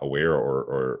you're not aware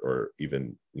or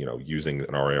even using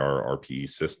an RIR RPE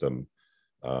system,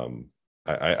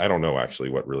 I don't know actually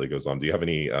what really goes on. Do you have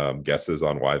any guesses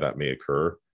on why that may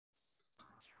occur?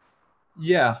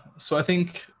 Yeah, so I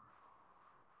think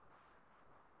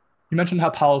you mentioned how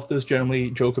powerlifters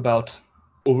generally joke about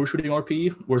overshooting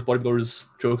RPE, whereas bodybuilders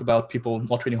joke about people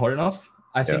not training hard enough.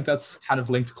 I think that's kind of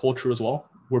linked to culture as well,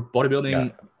 where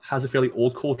bodybuilding has a fairly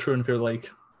old culture and fairly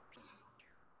like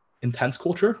intense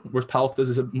culture, whereas powerlifters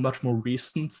is a much more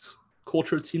recent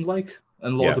culture, it seems like.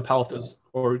 And a lot of the powerlifters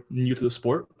are new to the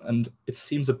sport, and it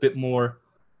seems a bit more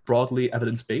broadly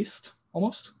evidence-based,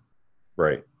 almost.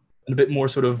 Right. And a bit more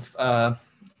sort of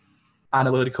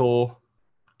analytical,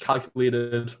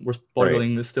 calculated, whereas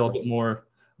bodybuilding is still a bit more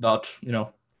about,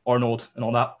 Arnold and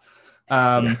all that.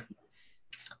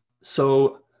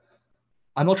 So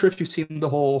I'm not sure if you've seen the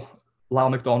whole Lyle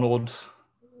McDonald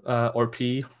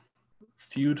RP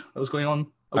feud that was going on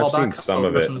a while back. I've seen some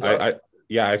of it.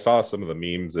 I saw some of the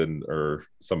memes or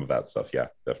some of that stuff. Yeah,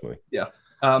 definitely. Yeah.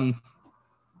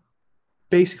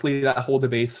 Basically, that whole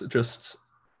debate just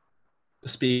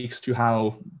speaks to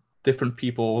how different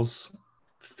people's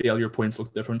failure points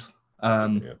look different.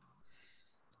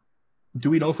 Do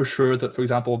we know for sure that, for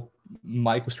example,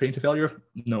 Mike was training to failure?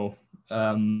 No.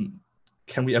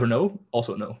 Can we ever know?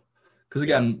 Also no. Because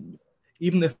again,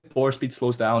 even if bar speed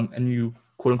slows down and you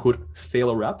quote unquote fail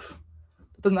a rep,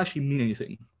 it doesn't actually mean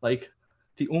anything. Like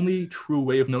the only true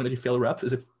way of knowing that you fail a rep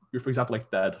is if you're, for example,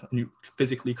 like dead and you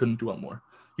physically couldn't do one more.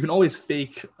 You can always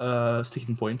fake a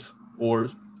sticking point or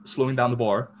slowing down the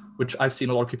bar, which I've seen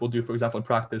a lot of people do, for example, in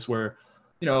practice where,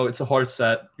 it's a hard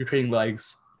set, you're training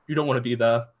legs, you don't want to be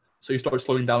there. So you start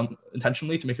slowing down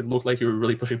intentionally to make it look like you're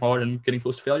really pushing hard and getting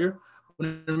close to failure.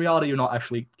 When in reality, you're not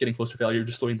actually getting close to failure, you're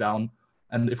just slowing down.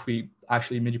 And if we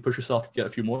actually made you push yourself, you get a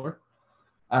few more.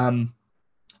 And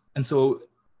so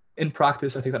in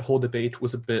practice, I think that whole debate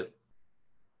was a bit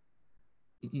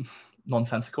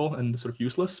nonsensical and sort of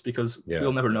useless because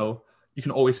we'll never know. You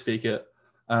can always fake it.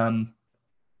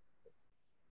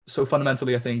 So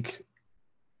fundamentally, I think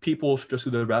people should just do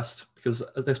their best because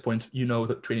at this point,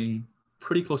 that training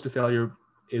pretty close to failure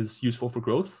is useful for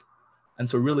growth. And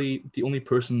so really the only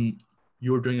person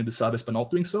you're doing a disservice by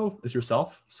not doing so is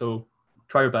yourself. So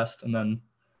try your best and then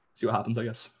see what happens, I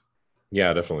guess.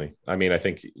 Yeah, definitely. I mean, I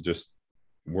think just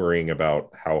worrying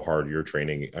about how hard you're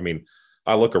training. I mean,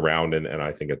 I look around and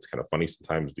I think it's kind of funny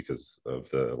sometimes because of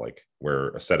the like where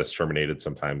a set is terminated.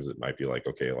 Sometimes it might be like,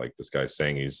 okay, like this guy's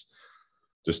saying he's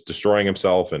just destroying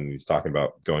himself and he's talking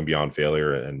about going beyond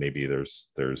failure, and maybe there's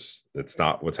it's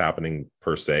not what's happening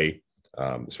per se,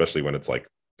 especially when it's like,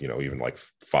 you know, even like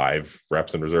 5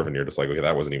 reps in reserve and you're just like, okay,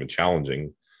 that wasn't even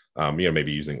challenging. You know,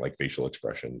 maybe using like facial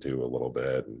expression too a little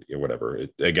bit and, you know, whatever.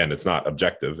 Again, it's not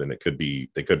objective and they could be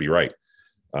right.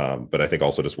 But I think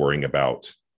also just worrying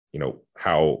about, you know,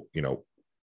 how, you know,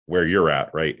 where you're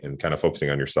at, right, and kind of focusing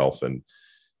on yourself and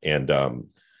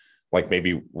like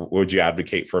maybe would you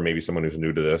advocate for maybe someone who's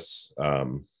new to this?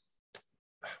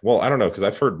 Well, I don't know, because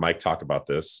I've heard Mike talk about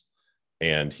this,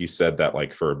 and he said that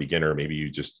like for a beginner, maybe you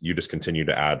just continue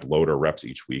to add load or reps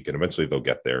each week, and eventually they'll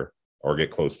get there or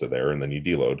get close to there, and then you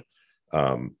deload.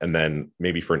 And then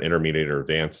maybe for an intermediate or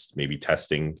advanced, maybe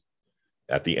testing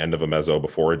at the end of a meso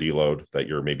before a deload that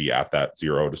you're maybe at that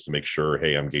 0 just to make sure,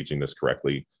 hey, I'm gauging this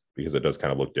correctly, because it does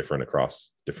kind of look different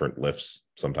across different lifts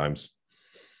sometimes.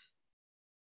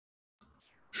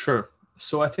 Sure.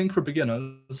 So I think for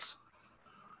beginners,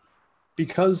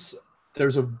 because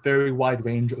there's a very wide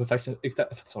range of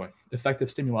effective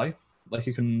stimuli, like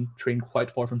you can train quite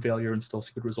far from failure and still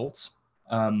see good results.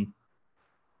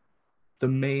 The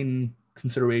main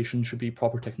consideration should be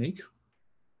proper technique.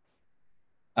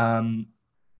 I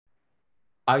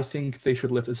think they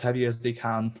should lift as heavy as they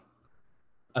can,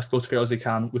 as close to failure as they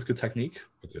can, with good technique.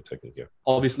 With good technique, yeah.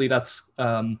 Obviously, that's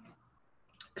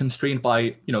constrained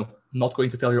by, you know, not going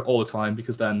to failure all the time,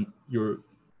 because then your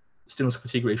stimulus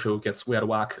fatigue ratio gets way out of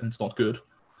whack and it's not good.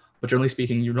 But generally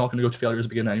speaking, you're not going to go to failure as a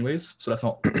beginner anyways, so that's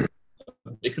not a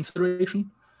big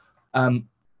consideration. The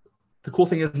cool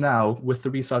thing is now, with the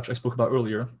research I spoke about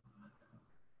earlier,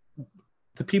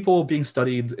 the people being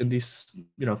studied in these,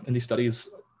 you know, in these studies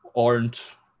aren't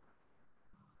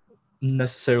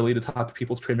necessarily the type of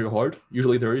people to train very hard.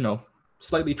 Usually they're, you know,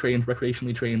 slightly trained,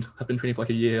 recreationally trained, have been training for like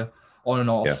a year, on and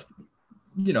off. Yeah.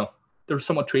 You know, they're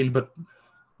somewhat trained, but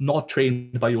not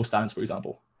trained by your standards, for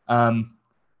example. And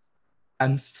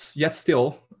yet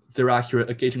still, they're accurate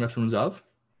at gauging reps from reserve.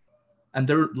 And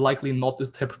they're likely not the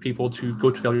type of people to go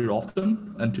to failure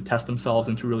often and to test themselves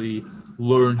and to really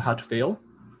learn how to fail.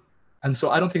 And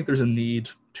so I don't think there's a need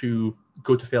to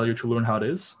go to failure to learn how it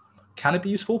is. Can it be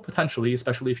useful? Potentially,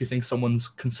 especially if you think someone's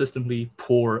consistently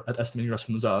poor at estimating reps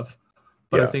from reserve.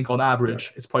 But Yeah. I think on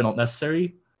average, it's probably not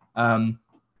necessary.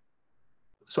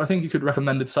 So I think you could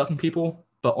recommend it to certain people,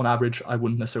 but on average, I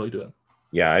wouldn't necessarily do it.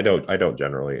 Yeah, I don't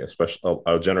generally, especially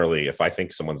I'll generally, if I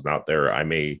think someone's not there, I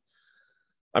may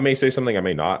say something, I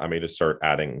may not. I may just start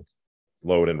adding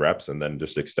load and reps and then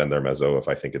just extend their meso if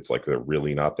I think it's like they're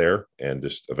really not there, and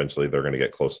just eventually they're going to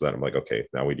get close to that. I'm like, okay,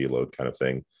 now we deload kind of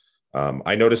thing.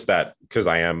 I noticed that because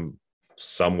I am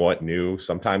somewhat new,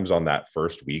 sometimes on that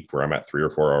first week where I'm at 3 or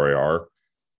 4 RAR,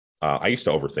 I used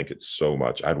to overthink it so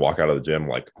much. I'd walk out of the gym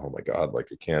like, oh my God, like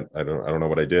I don't know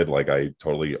what I did. Like I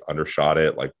totally undershot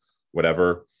it, like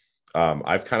whatever.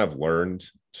 I've kind of learned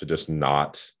to just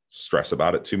not stress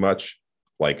about it too much.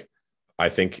 Like, I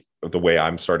think the way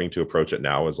I'm starting to approach it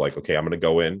now is like, okay, I'm going to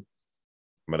go in,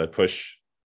 I'm going to push,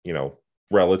 you know,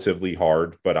 relatively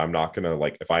hard, but I'm not going to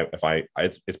like,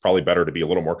 it's probably better to be a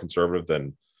little more conservative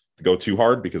than to go too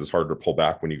hard, because it's harder to pull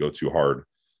back when you go too hard.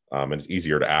 And it's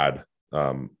easier to add,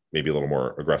 maybe a little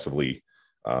more aggressively,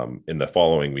 in the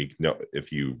following week. No,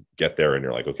 if you get there and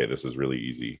you're like, okay, this is really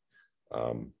easy.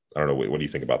 I don't know. What do you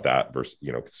think about that versus,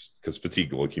 you know, because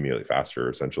fatigue will accumulate faster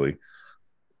essentially.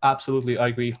 Absolutely, I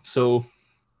agree. So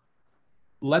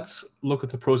let's look at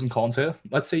the pros and cons here.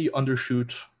 Let's say you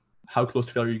undershoot how close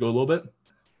to failure you go a little bit.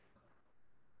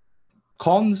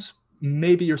 Cons,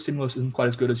 maybe your stimulus isn't quite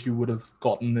as good as you would have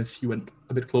gotten if you went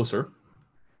a bit closer.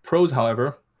 Pros,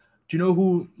 however, do you know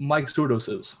who Mike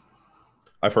Zourdos is?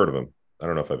 I've heard of him. I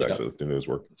don't know if I've actually looked into his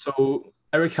work. So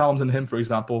Eric Helms and him, for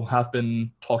example, have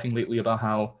been talking lately about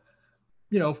how,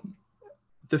 you know,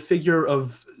 the figure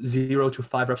of 0 to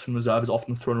 5 reps from reserve is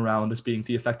often thrown around as being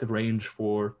the effective range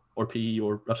for RPE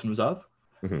or reps from reserve.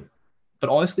 Mm-hmm. But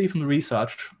honestly, from the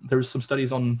research, there's some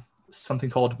studies on something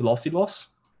called velocity loss,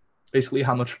 basically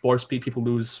how much bar speed people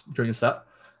lose during a set.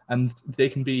 And they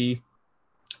can be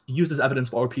used as evidence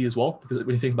for RPE as well, because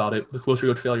when you think about it, the closer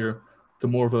you go to failure, the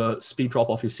more of a speed drop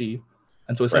off you see.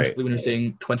 And so essentially, right, when you're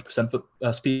saying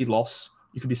 20% speed loss,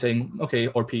 you could be saying, okay,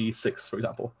 RPE 6, for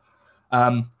example.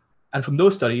 And from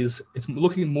those studies, it's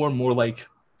looking more and more like,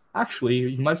 actually,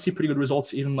 you might see pretty good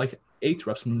results, even like 8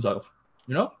 reps from reserve,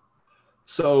 you know?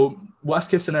 So worst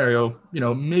case scenario,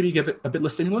 maybe you get a bit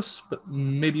less stimulus, but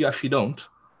maybe you actually don't.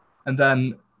 And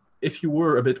then if you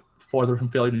were a bit farther from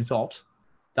failure than you thought,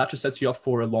 that just sets you up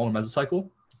for a longer mesocycle,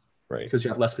 Right. because you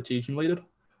have less fatigue accumulated.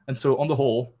 And so on the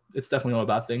whole, it's definitely not a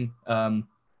bad thing.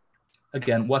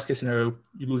 Again, worst case scenario,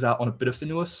 you lose out on a bit of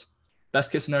stimulus.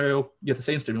 Best case scenario, you get the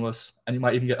same stimulus, and you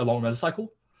might even get a longer mesocycle.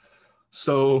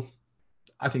 So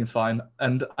I think it's fine.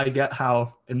 And I get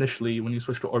how initially when you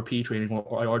switch to RP training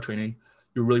or IR training,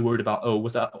 you're really worried about,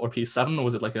 was that RP 7 or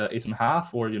was it like a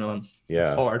 8.5? Or,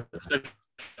 it's hard,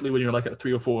 especially when you're like at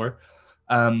 3 or 4.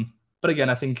 But again,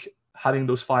 I think having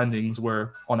those findings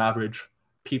where on average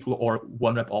people are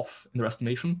 1 rep off in their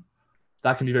estimation,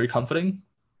 that can be very comforting,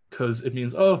 because it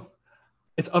means,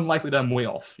 it's unlikely that I'm way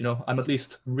off. I'm at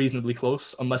least reasonably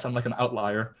close, unless I'm like an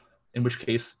outlier, in which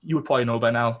case you would probably know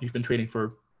by now. You've been training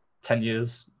for 10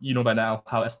 years. You know by now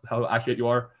how accurate you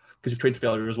are, because you've trained to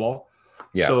failure as well.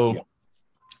 Yeah. So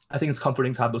I think it's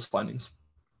comforting to have those findings.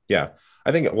 Yeah.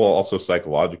 I think, well, also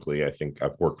psychologically, I think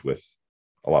I've worked with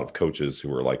a lot of coaches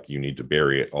who are like, you need to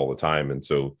bury it all the time. And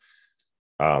so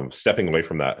stepping away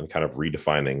from that and kind of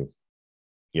redefining,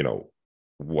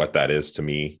 what that is to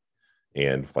me,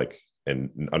 and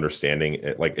understanding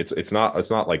it, like it's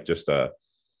not like just a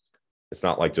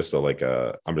I'm just going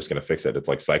to fix it. It's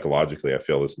like psychologically I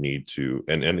feel this need to,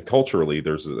 and culturally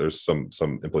there's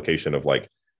some implication of like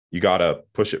you got to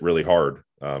push it really hard,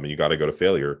 and you got to go to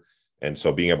failure. And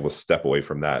so being able to step away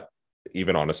from that,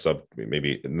 even on a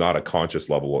maybe not a conscious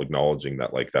level, acknowledging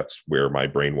that like that's where my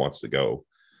brain wants to go,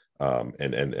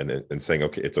 and saying,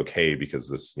 okay, it's okay, because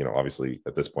this, obviously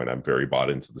at this point I'm very bought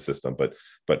into the system, but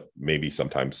maybe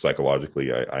sometimes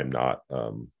psychologically I'm not,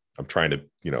 I'm trying to,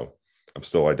 I'm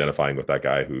still identifying with that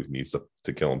guy who needs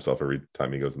to kill himself every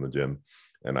time he goes in the gym.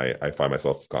 And I find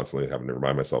myself constantly having to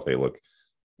remind myself, hey, look,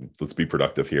 let's be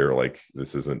productive here. Like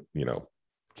this isn't,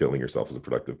 killing yourself isn't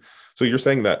productive. So you're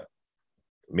saying that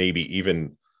maybe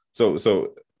even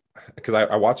so because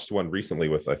I watched one recently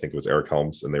with, I think it was Eric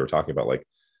Helms, and they were talking about like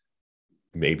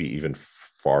maybe even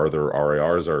farther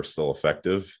RARs are still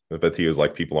effective, but he was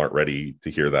like, people aren't ready to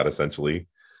hear that essentially.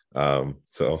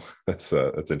 So that's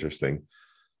interesting.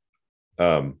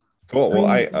 Cool.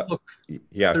 Well, look,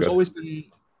 yeah, there's always been,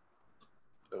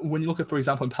 when you look at, for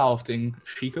example, in powerlifting,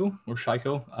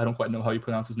 Shiko, I don't quite know how you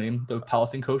pronounce his name, the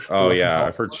powerlifting coach. Oh yeah,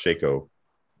 I've heard Shako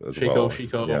as well.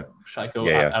 Shiko, yeah. Shiko.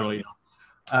 Yeah, I don't really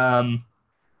know.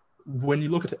 When you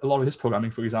look at a lot of his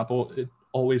programming, for example, it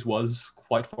always was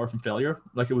quite far from failure.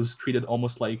 Like it was treated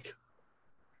almost like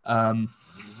weightlifting,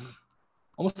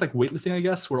 I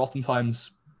guess, where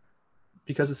oftentimes,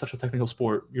 because it's such a technical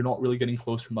sport, you're not really getting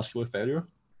close to muscular failure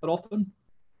that often.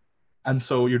 And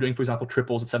so you're doing, for example,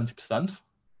 triples at 70%,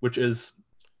 which is,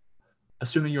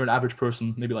 assuming you're an average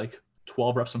person, maybe like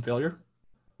 12 reps on failure.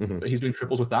 Mm-hmm. But he's doing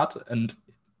triples with that. And,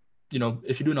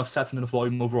 if you do enough sets and enough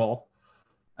volume overall,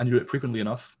 and you do it frequently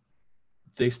enough,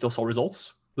 they still saw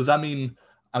results. Does that mean,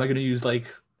 am I going to use like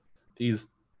these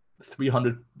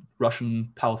 300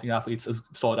 Russian powerlifting athletes as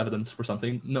solid evidence for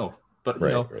something? No. But,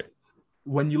 right.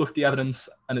 When you look at the evidence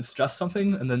and it's just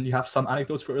something, and then you have some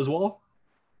anecdotes for it as well,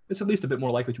 it's at least a bit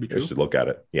more likely to be true. You should look at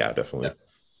it. Yeah, definitely.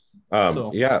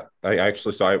 Yeah. I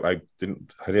actually, so I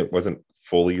wasn't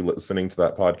fully listening to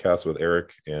that podcast with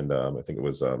Eric, and I think it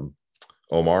was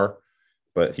Omar,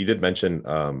 but he did mention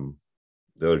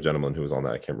the other gentleman who was on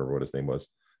that. I can't remember what his name was.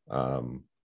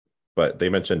 But they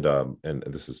mentioned, and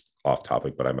this is off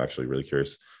topic, but I'm actually really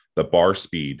curious, the bar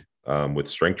speed with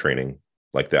strength training,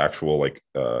 like the actual, like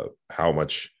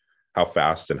how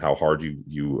fast and how hard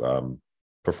you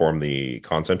perform the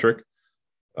concentric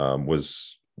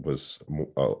was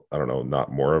I don't know,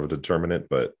 not more of a determinant,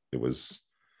 but it was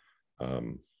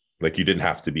like you didn't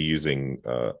have to be using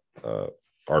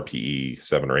RPE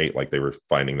 7 or 8. Like they were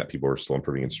finding that people were still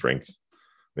improving in strength.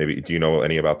 Maybe, do you know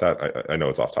any about that? I know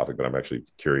it's off topic, but I'm actually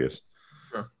curious.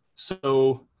 Sure.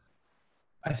 So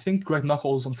I think Greg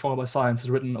Knuckles on Strong by Science has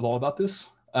written a lot about this.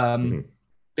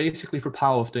 Basically for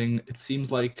powerlifting, it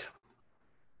seems like,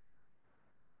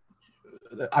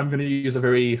 I'm going to use a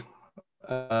very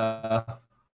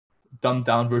dumbed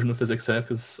down version of physics here,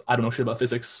 because I don't know shit about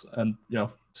physics, and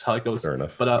it's how it goes. Fair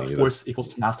enough. But force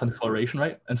equals mass times acceleration,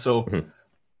 right? And so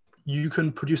you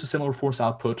can produce a similar force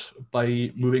output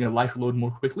by moving a lighter load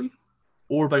more quickly,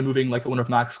 or by moving like a 1 rep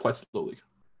max quite slowly.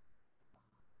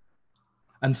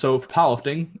 And so for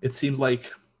powerlifting, it seems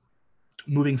like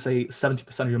moving, say,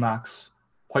 70% of your max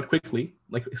quite quickly,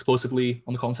 like explosively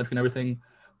on the concentric and everything,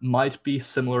 might be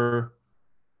similar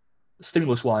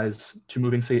stimulus-wise to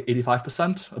moving, say,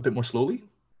 85% a bit more slowly.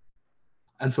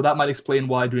 And so that might explain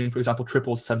why doing, for example,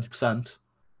 triples at 70%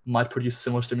 might produce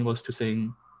similar stimulus to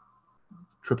saying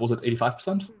triples at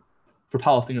 85%, for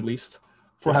powerlifting at least.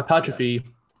 For hypertrophy,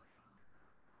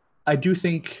 I do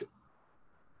think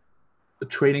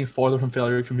training farther from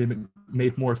failure can be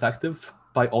made more effective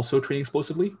by also training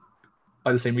explosively,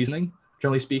 by the same reasoning.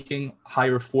 Generally speaking,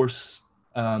 higher force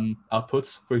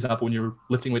outputs, for example, when you're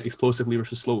lifting weight explosively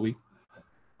versus slowly,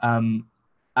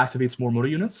 activates more motor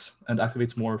units and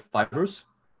activates more fibers.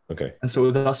 Okay. And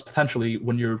so thus, potentially,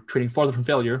 when you're training farther from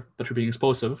failure, but you're being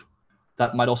explosive,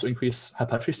 that might also increase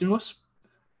hypertrophy stimulus.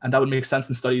 And that would make sense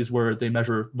in studies where they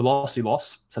measure velocity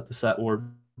loss set to set or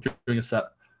during a set.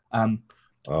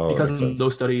 Because in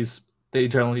those studies, they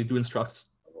generally do instruct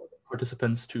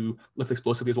participants to lift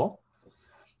explosively as well.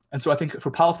 And so I think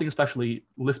for powerlifting especially,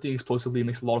 lifting explosively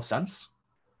makes a lot of sense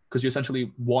because you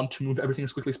essentially want to move everything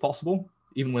as quickly as possible,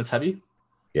 even when it's heavy.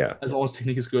 Yeah. As long as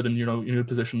technique is good and you're in a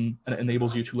position and it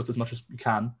enables you to lift as much as you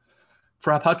can.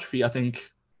 For hypertrophy, I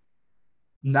think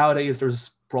nowadays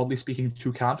there's, broadly speaking,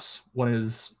 two camps. One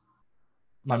is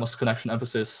mind muscle connection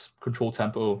emphasis, control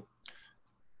tempo,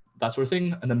 that sort of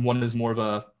thing. And then one is more of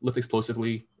a lift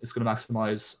explosively. It's going to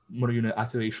maximize motor unit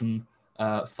activation,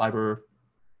 fiber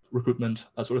recruitment,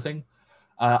 that sort of thing.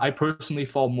 I personally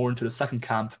fall more into the second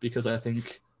camp because I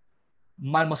think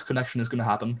mind muscle connection is going to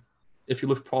happen if you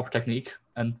lift proper technique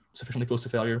and sufficiently close to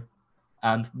failure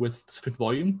and with sufficient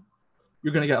volume.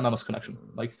 You're going to get a mind muscle connection.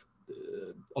 Like,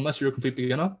 unless you're a complete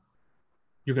beginner,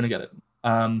 you're going to get it.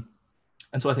 And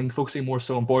so I think focusing more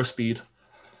so on bar speed,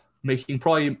 making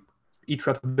probably each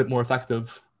rep a bit more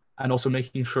effective, and also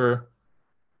making sure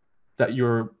that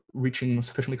you're reaching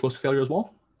sufficiently close to failure as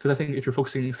well. Because I think if you're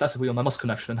focusing excessively on my muscle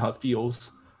connection and how it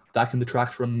feels, that can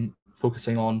detract from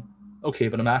focusing on, okay,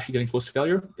 but I'm actually getting close to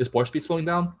failure. Is bar speed slowing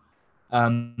down?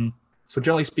 So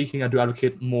generally speaking, I do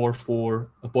advocate more for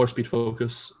a bar speed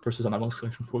focus versus a my muscle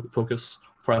connection focus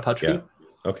for hypertrophy.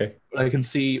 Yeah. Okay. But I can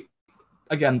see,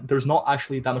 again, there's not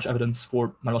actually that much evidence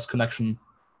for my muscle connection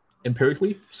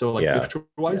empirically. So like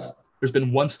literature-wise, there's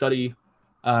been one study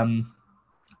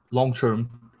long-term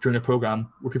during a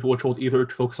program where people were told either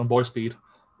to focus on bar speed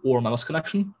or my muscle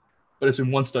connection, but it's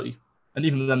been one study. And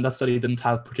even then, that study didn't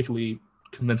have particularly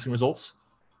convincing results.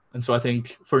 And so I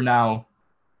think for now,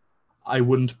 I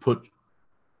wouldn't put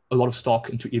a lot of stock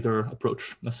into either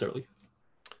approach necessarily.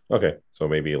 Okay. So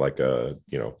maybe like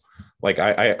like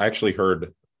I actually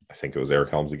heard, I think it was Eric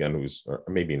Helms again, who's, or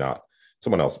maybe not,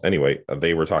 someone else. Anyway,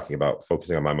 they were talking about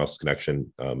focusing on my muscle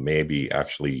connection, maybe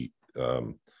actually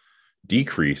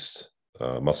decreased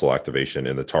muscle activation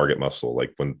in the target muscle.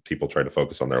 Like when people try to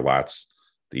focus on their lats,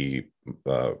 the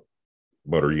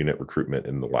motor unit recruitment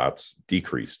in the lats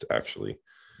decreased actually.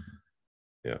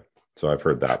 Yeah. So I've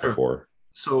heard that before.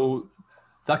 So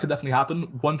that could definitely happen.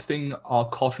 One thing I'll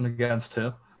caution against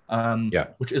here,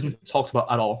 which isn't talked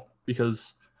about at all,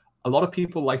 because a lot of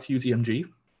people like to use EMG.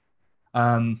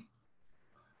 But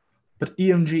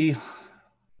EMG,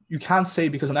 you can't say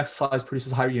because an exercise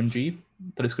produces higher EMG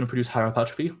that it's going to produce higher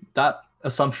hypertrophy. That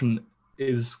assumption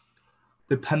is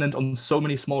dependent on so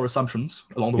many smaller assumptions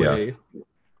along the way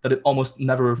that it almost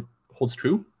never holds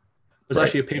true. There's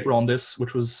actually a paper on this,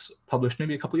 which was published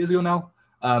maybe a couple of years ago now,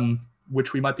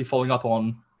 which we might be following up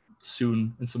on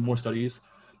soon in some more studies.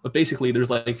 But basically, there's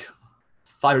like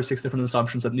 5 or 6 different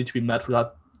assumptions that need to be met for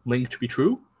that link to be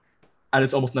true, and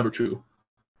it's almost never true.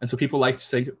 And so people like to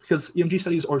say, because EMG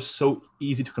studies are so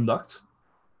easy to conduct,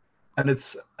 and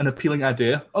it's an appealing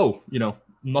idea,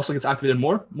 muscle gets activated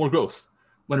more growth.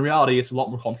 When in reality, it's a lot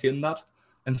more complicated than that.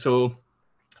 And so,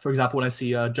 for example, when I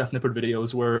see Jeff Nippard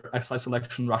videos where exercise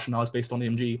selection rationale is based on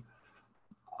EMG,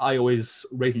 I always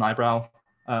raise an eyebrow.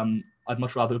 I'd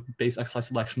much rather base exercise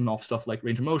selection off stuff like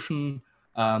range of motion,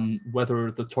 whether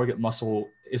the target muscle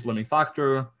is the limiting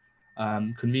factor,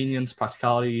 convenience,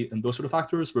 practicality, and those sort of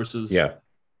factors versus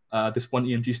this one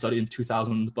EMG study in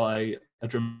 2000 by a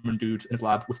German dude in his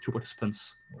lab with 2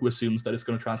 participants who assumes that it's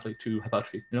going to translate to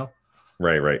hypertrophy,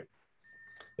 Right.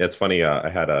 Yeah, it's funny. I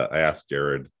asked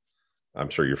Jared, I'm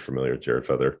sure you're familiar with Jared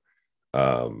Feather.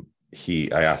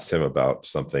 I asked him about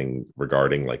something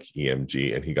regarding like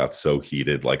EMG, and he got so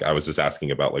heated. Like I was just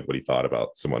asking about like what he thought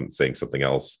about someone saying something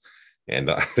else, and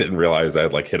I didn't realize I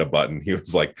had like hit a button. He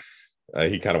was like,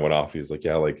 he kind of went off. He was like,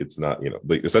 yeah, like it's not,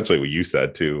 like essentially what you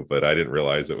said too, but I didn't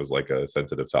realize it was like a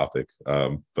sensitive topic.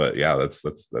 But yeah,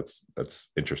 that's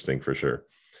interesting for sure.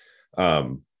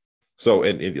 So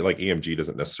and like EMG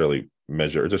doesn't necessarily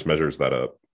measure; it just measures that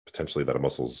potentially that a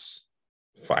muscle's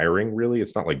firing. Really,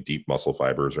 it's not like deep muscle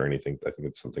fibers or anything. I think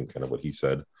it's something kind of what he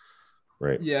said,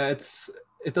 right? Yeah,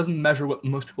 it doesn't measure what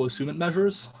most people assume it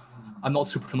measures. I'm not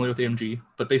super familiar with EMG,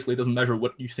 but basically it doesn't measure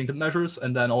what you think it measures.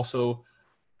 And then also,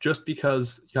 just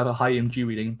because you have a high EMG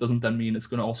reading doesn't then mean it's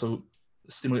going to also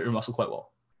stimulate your muscle quite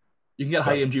well. You can get a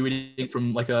high EMG reading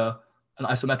from like an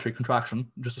isometric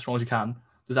contraction, just as strong as you can.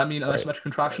 Does that mean an isometric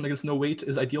contraction against no weight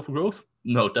is ideal for growth?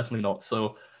 No, definitely not.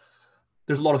 So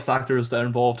there's a lot of factors that are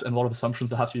involved and a lot of assumptions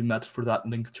that have to be met for that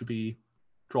link to be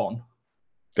drawn.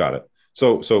 Got it.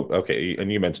 So okay,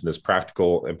 and you mentioned this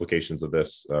practical implications of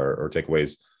this or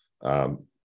takeaways.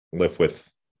 Lift with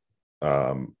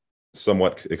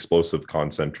somewhat explosive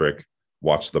concentric.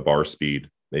 Watch the bar speed.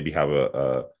 Maybe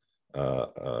have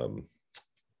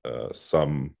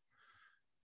some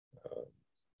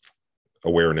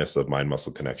awareness of mind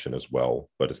muscle connection as well,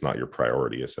 but it's not your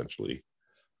priority essentially.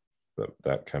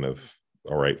 That kind of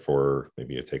all right for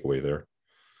maybe a takeaway there.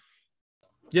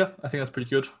 Yeah, I think that's pretty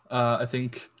good. I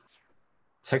think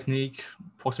technique,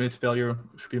 proximity to failure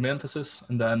should be a main emphasis,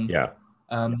 and then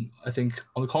I think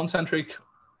on the concentric,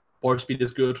 bar speed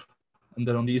is good, and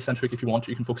then on the eccentric, if you want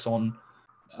to, you can focus on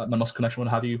mind muscle connection,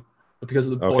 what have you. But because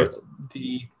of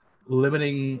the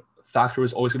limiting factor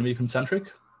is always going to be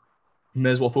concentric, you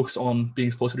may as well focus on being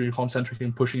as close to your concentric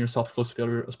and pushing yourself as close to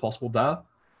failure as possible there.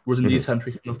 Whereas in the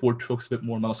eccentric, you can afford to focus a bit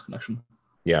more on muscle connection.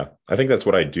 Yeah, I think that's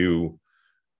what I do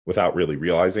without really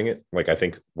realizing it. Like, I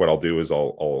think what I'll do is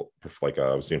I'll like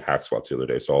I was doing hack squats the other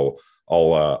day, so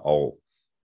I'll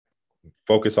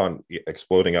focus on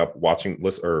exploding up, watching,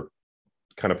 or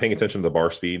kind of paying attention to the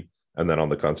bar speed, and then on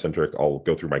the concentric, I'll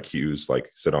go through my cues, like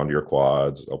sit onto your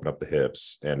quads, open up the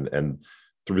hips, and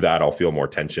through that, I'll feel more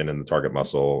tension in the target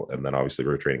muscle. And then obviously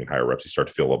we're training in higher reps, you start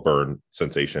to feel a burn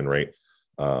sensation, right?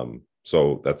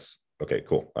 So that's okay,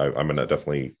 cool. I'm going to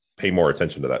definitely pay more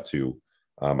attention to that too.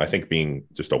 I think being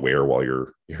just aware while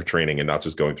you're training and not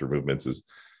just going through movements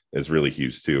is really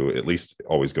huge too. At least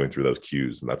always going through those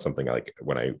cues. And that's something like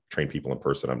when I train people in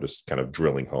person, I'm just kind of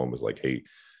drilling home is like, hey,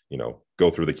 go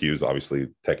through the cues. Obviously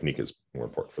technique is more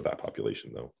important for that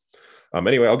population though.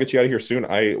 Anyway, I'll get you out of here soon.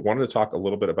 I wanted to talk a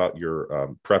little bit about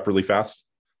your prep really fast.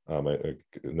 I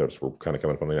noticed we're kind of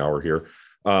coming up on an hour here.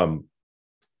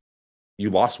 You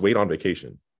lost weight on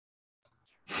vacation.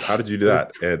 How did you do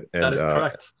that? And that is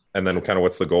correct. And then kind of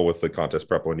what's the goal with the contest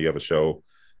prep when you have a show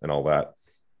and all that?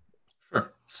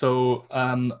 Sure. So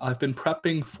I've been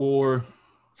prepping for,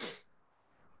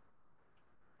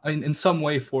 in some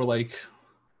way for like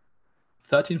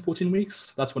 13, 14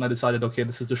 weeks. That's when I decided, okay,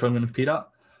 this is the show I'm going to compete at.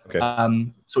 Okay.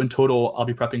 So in total, I'll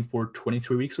be prepping for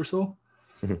 23 weeks or so.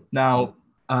 Now,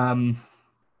 when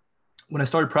I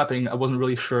started prepping, I wasn't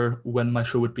really sure when my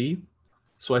show would be.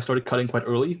 So I started cutting quite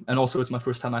early. And also it's my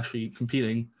first time actually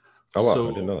competing. Oh, wow. So, I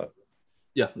didn't know that.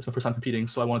 Yeah, it's my first time competing.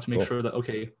 So I wanted to make sure that,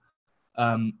 okay,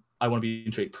 I want to be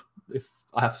in shape. If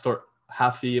I have to start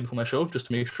half the year before my show just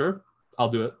to make sure, I'll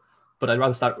do it. But I'd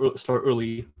rather start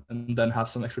early and then have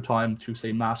some extra time to,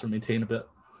 say, mass or maintain a bit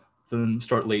than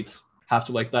start late. Have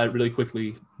to like diet really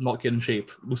quickly, not get in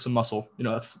shape, lose some muscle.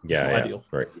 That's not ideal.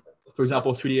 Right. For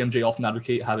example, 3DMJ often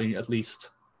advocate having at least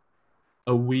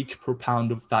a week per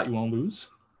pound of fat you want to lose.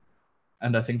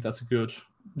 And I think that's a good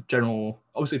general,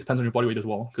 obviously it depends on your body weight as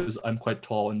well, because I'm quite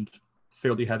tall and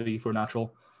fairly heavy for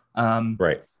natural.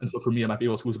 Right. And so for me, I might be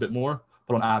able to lose a bit more,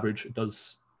 but on average, it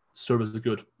does serve as a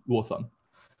good rule of thumb.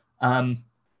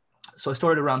 So I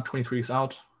started around 23 weeks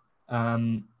out.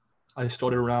 I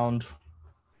started around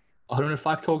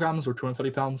 105 kilograms or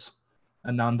 230 pounds.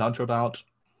 And now I'm down to about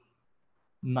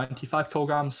 95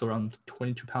 kilograms, so around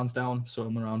 22 pounds down. So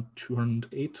I'm around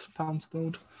 208 pounds at the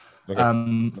moment.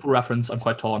 Okay. For reference, I'm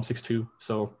quite tall. I'm 6'2".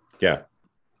 So yeah,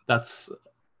 that's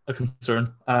a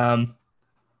concern.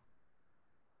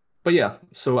 But yeah,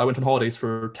 so I went on holidays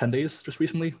for 10 days just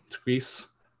recently to Greece.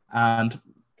 And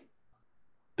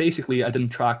basically, I didn't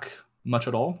track much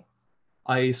at all.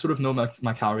 I sort of know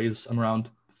my calories. I'm around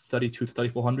 32 to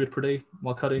 3,400 per day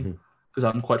while cutting because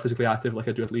I'm quite physically active. Like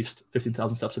I do at least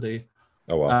 15,000 steps a day.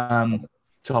 Oh, wow.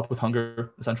 To help with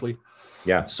hunger, essentially.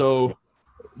 Yeah. So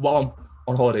while I'm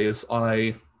on holidays,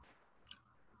 I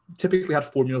typically had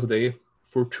 4 meals a day.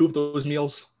 For 2 of those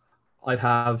meals, I'd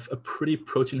have a pretty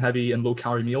protein-heavy and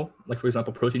low-calorie meal, like, for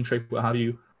example, protein shake, what have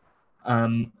you.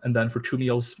 And then for 2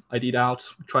 meals, I'd eat out,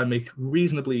 try and make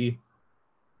reasonably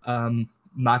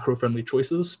macro-friendly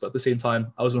choices. But at the same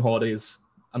time, I was on holidays.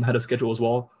 I'm ahead of schedule as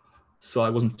well. So I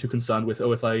wasn't too concerned with,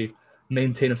 if I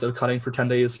maintain instead of cutting for 10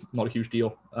 days, not a huge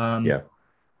deal. Yeah.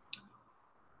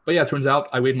 But yeah, it turns out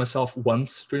I weighed myself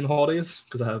once during the holidays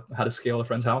because I had a scale at a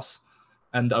friend's house.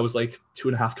 And I was like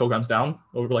 2.5 kilograms down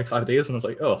over like 5 days. And I was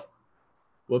like, oh,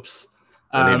 whoops.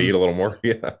 I need to eat a little more.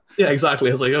 Yeah. Yeah, exactly.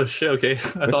 I was like, oh shit, okay.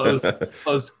 I thought I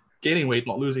was gaining weight,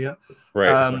 not losing it.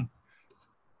 Right.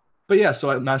 But yeah, so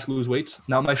I managed to lose weight.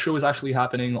 Now my show is actually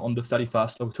happening on the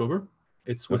 31st of October.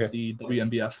 It's with the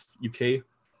WMBF UK.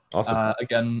 Awesome.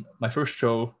 Again, my first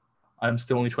show. I'm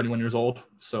still only 21 years old,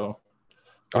 so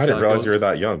I we'll see how didn't it realize you goes. were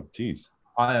that young. Jeez.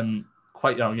 I am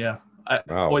quite young, yeah. I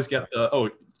Wow. always get the, oh,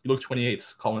 you look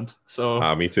 28 comment. So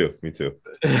Me too. Me too.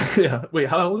 yeah. Wait,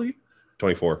 how old are you?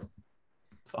 24.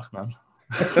 Fuck, man.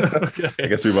 I Okay.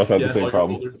 guess we both have the Yeah, same like you're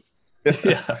problem. older.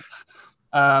 Yeah.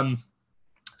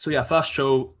 So yeah, fast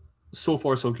show. So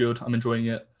far, so good. I'm enjoying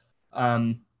it.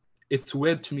 It's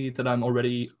weird to me that I'm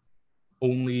already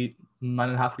only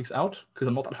 9.5 weeks out because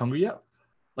I'm not that hungry yet.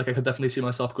 Like I could definitely see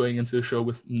myself going into the show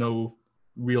with no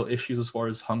real issues as far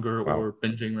as hunger Wow. or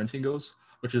binging or anything goes,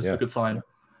 which is Yeah. a good sign.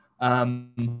 But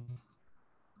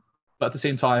at the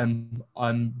same time,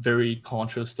 I'm very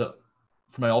conscious that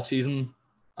for my off season,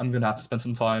 I'm gonna have to spend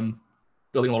some time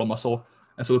building a lot of muscle.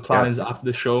 And so the plan is after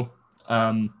this show,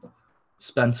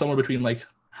 spend somewhere between like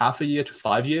half a year to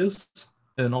 5 years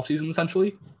in an off season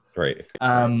essentially. Right.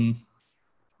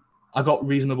 I've got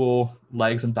reasonable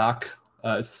legs and back,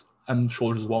 and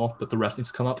shoulders as well, but the rest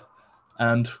needs to come up.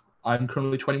 And I'm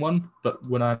currently 21, but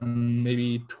when I'm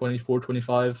maybe 24,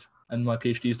 25, and my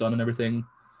PhD is done and everything,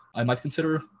 I might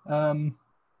consider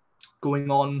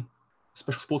going on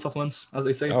special sports supplements, as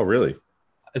they say. Oh, really?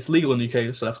 It's legal in the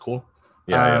UK, so that's cool.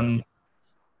 Yeah.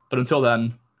 But until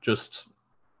then, just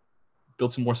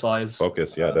build some more size.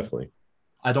 Focus. Yeah, definitely.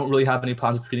 I don't really have any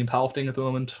plans of competing powerlifting at the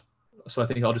moment, so I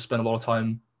think I'll just spend a lot of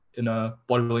time in a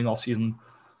bodybuilding off season,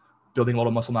 building a lot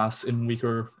of muscle mass in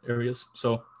weaker areas.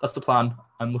 So that's the plan.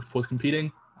 I'm looking forward to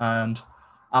competing, and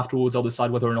afterwards I'll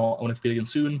decide whether or not I want to compete again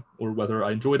soon, or whether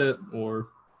I enjoyed it, or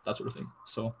that sort of thing.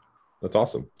 So that's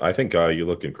awesome. I think you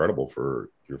look incredible for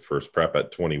your first prep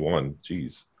at 21.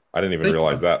 Jeez, I didn't even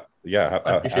realize that. Yeah,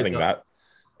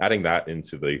 adding that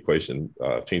into the equation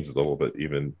changes a little bit.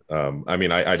 Even I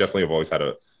mean, I definitely have always had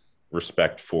a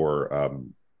respect for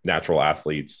natural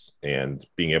athletes and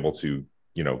being able to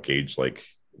gauge like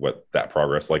what that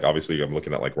progress, like obviously I'm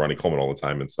looking at like Ronnie Coleman all the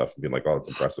time and stuff and being like, oh, that's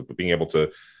impressive, but being able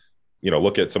to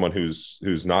look at someone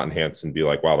who's not enhanced and be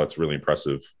like, wow, that's really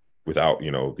impressive without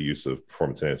the use of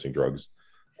performance enhancing drugs.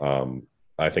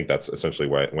 I think that's essentially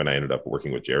when I ended up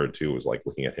working with Jared too, was like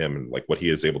looking at him and like what he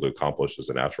is able to accomplish as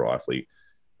a natural athlete.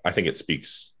 I think it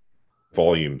speaks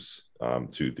volumes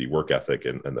to the work ethic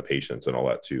and the patience and all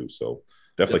that too. So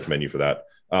definitely commend you for that.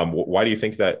 Why do you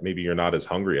think that maybe you're not as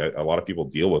hungry? A lot of people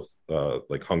deal with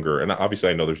like hunger, and obviously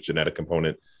I know there's genetic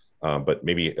component, but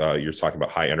maybe you're talking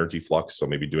about high energy flux. So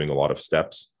maybe doing a lot of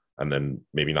steps and then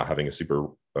maybe not having a super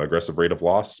aggressive rate of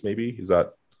loss. Maybe is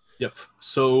that? Yep.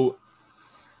 So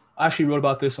I actually wrote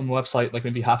about this on the website like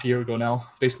maybe half a year ago now.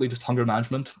 Basically, just hunger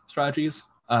management strategies.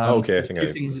 Okay, I think I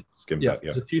skimmed that. Yeah,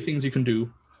 there's a few things you can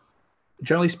do.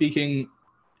 Generally speaking,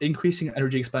 increasing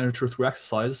energy expenditure through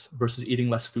exercise versus eating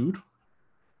less food.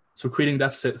 So creating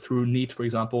deficit through NEAT, for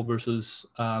example, versus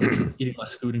eating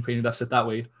less food and creating a deficit that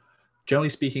way. Generally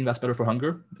speaking, that's better for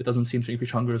hunger. It doesn't seem to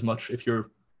increase hunger as much if you're,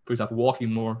 for example,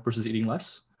 walking more versus eating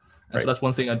less. And so that's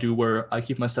one thing I do where I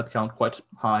keep my step count quite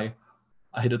high.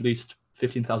 I hit at least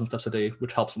 15,000 steps a day,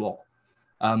 which helps a lot.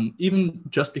 Even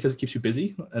just because it keeps you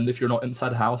busy. And if you're not inside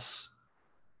the house,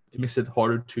 it makes it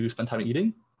harder to spend time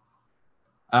eating.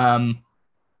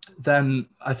 Then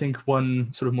I think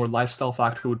one sort of more lifestyle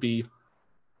factor would be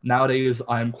nowadays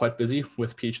I'm quite busy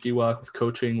with PhD work, with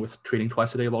coaching, with training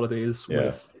twice a day a lot of days,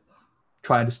 with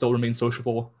trying to still remain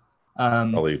sociable.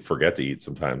 Probably forget to eat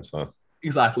sometimes, huh?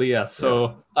 Exactly, yeah.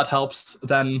 So that helps.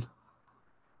 Then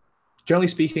generally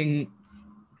speaking,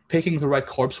 picking the right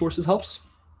carb sources helps.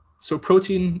 So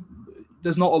protein,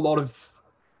 there's not a lot of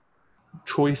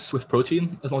choice with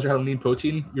protein. As long as you have a lean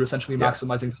protein, you're essentially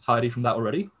maximizing satiety from that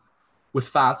already. With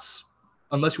fats,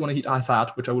 unless you want to eat high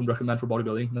fat, which I wouldn't recommend for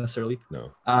bodybuilding necessarily.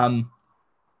 No.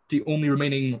 The only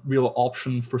remaining real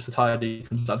option for satiety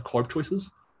comes down to carb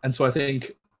choices. And so I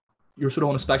think you're sort of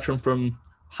on a spectrum from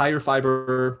higher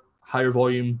fiber, higher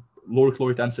volume, lower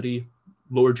caloric density,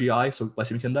 lower GI, so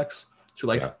glycemic index, to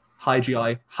like high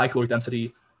GI, high caloric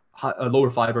density, lower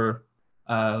fiber,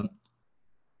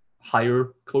 higher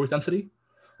caloric density.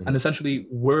 Mm-hmm. And essentially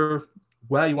where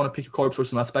you want to pick your carb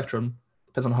source on that spectrum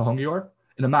depends on how hungry you are.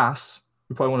 In a mass,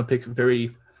 you probably want to pick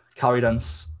very calorie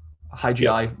dense, high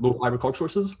GI, low fiber carb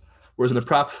sources. Whereas in a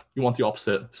prep, you want the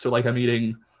opposite. So like I'm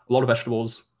eating a lot of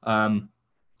vegetables.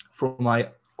 For my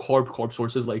carb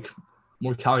sources, like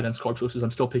more calorie dense carb sources,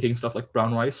 I'm still picking stuff like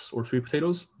brown rice or sweet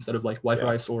potatoes instead of like white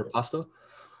rice or pasta,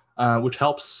 which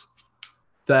helps.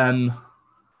 Then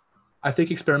I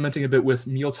think experimenting a bit with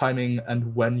meal timing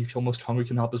and when you feel most hungry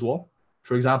can help as well.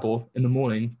 For example, in the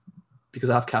morning,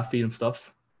 because I have caffeine and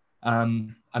stuff,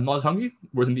 I'm not as hungry.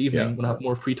 Whereas in the evening, when I have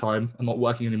more free time, I'm not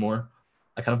working anymore,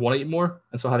 I kind of want to eat more.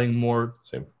 And so having more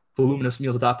voluminous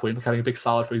meals at that point, like having a big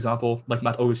salad, for example, like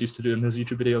Matt always used to do in his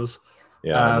YouTube videos.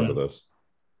 Yeah, I remember those.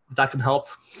 That can help.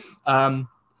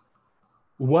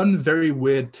 One very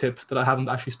weird tip that I haven't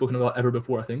actually spoken about ever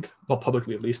before, I think, not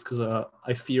publicly at least, because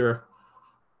I fear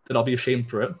that I'll be ashamed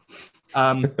for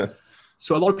it.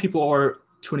 So a lot of people are,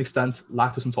 to an extent,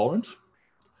 lactose intolerant.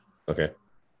 Okay.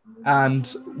 And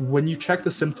when you check the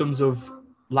symptoms of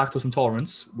lactose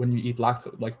intolerance, when you eat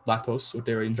lactose or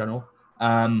dairy in general,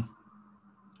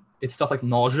 it's stuff like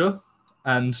nausea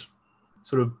and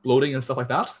sort of bloating and stuff like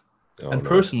that. Oh, and no.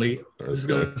 Personally, this is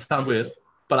going to sound weird,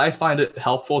 but I find it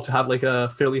helpful to have like a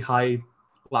fairly high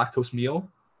lactose meal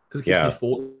because it keeps me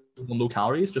full on low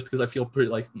calories, just because I feel pretty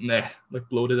like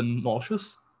bloated and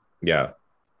nauseous. Yeah.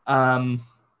 And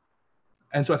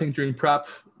so I think during prep,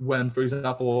 when, for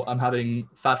example, I'm having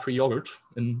fat-free yogurt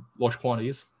in large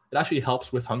quantities, it actually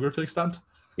helps with hunger to an extent.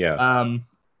 Yeah.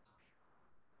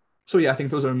 So yeah, I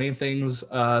think those are the main things.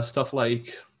 Stuff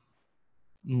like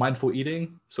mindful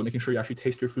eating, so making sure you actually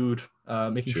taste your food,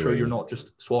 making sure you're not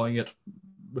just swallowing it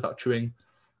without chewing.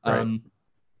 Right.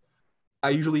 I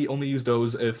usually only use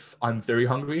those if I'm very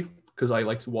hungry, because I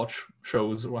like to watch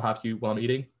shows or what have you while I'm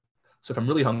eating. So if I'm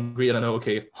really hungry and I know,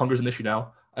 okay, hunger's an issue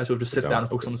now, I sort of just sit down and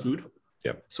focus on the food.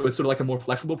 Yep. So it's sort of like a more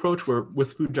flexible approach where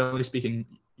with food, generally speaking,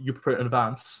 you prepare it in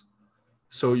advance.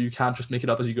 So you can't just make it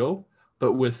up as you go.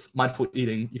 But with mindful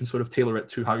eating, you can sort of tailor it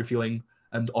to how you're feeling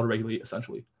and auto-regulate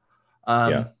essentially.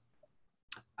 I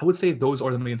would say those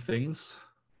are the main things.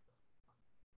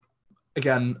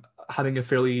 Again, having a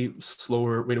fairly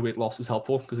slower rate of weight loss is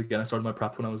helpful because, again, I started my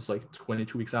prep when I was like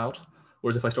 22 weeks out.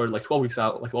 Whereas if I started like 12 weeks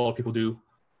out, like a lot of people do,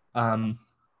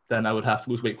 then I would have to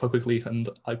lose weight quite quickly, and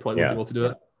I probably wouldn't be able to do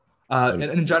it. And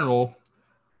in general,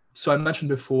 so I mentioned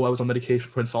before I was on medication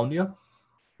for insomnia,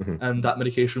 and that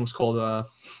medication was called,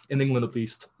 in England at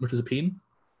least, mirtazapine,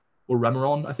 or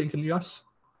Remeron, I think, in the US.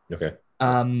 Okay.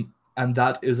 And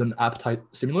that is an appetite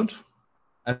stimulant.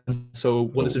 And so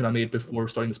one decision I made before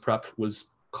starting this prep was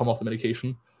come off the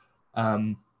medication,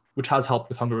 which has helped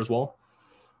with hunger as well.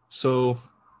 So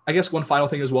I guess one final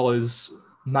thing as well is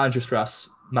manage your stress,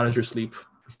 manage your sleep,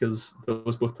 because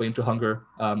those both play into hunger.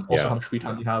 Also how much free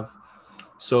time you have.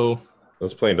 So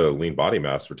those play into lean body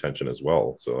mass retention as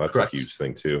well. So that's a huge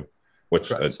thing too,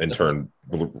 which in turn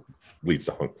leads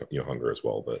to hunger as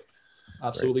well. But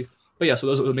absolutely. Right. But yeah, so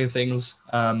those are the main things.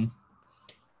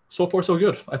 So far, so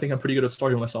good. I think I'm pretty good at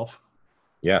starting myself.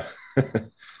 Yeah,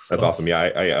 that's awesome.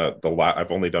 Yeah,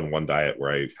 I've only done one diet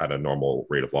where I had a normal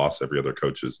rate of loss. Every other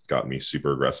coach has gotten me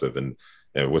super aggressive, and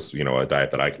it was a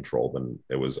diet that I controlled, and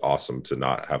it was awesome to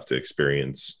not have to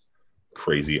experience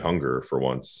crazy hunger for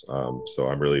once. So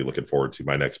I'm really looking forward to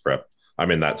my next prep.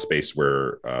 I'm in that space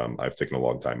where I've taken a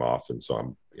long time off, and so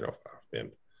I'm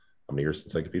how many years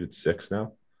since I competed? 6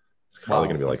 now. It's probably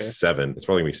going to be like 7. It's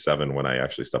probably going to be 7 when I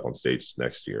actually step on stage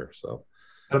next year. So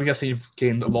I'm guessing you've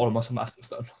gained a lot of muscle mass since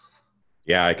then.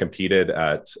 Yeah, I competed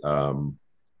at, was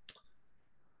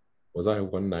I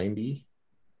 190?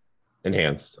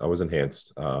 Enhanced. I was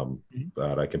enhanced.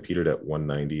 But I competed at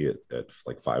 190 at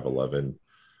like 5'11".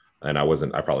 And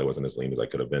I probably wasn't as lean as I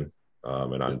could have been.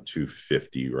 And I'm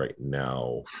 250 right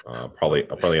now. Probably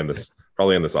in this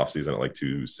off season at like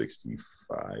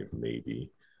 265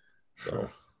 maybe. So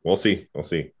we'll see.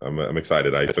 I'm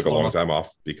excited. I took a long time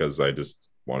off because I just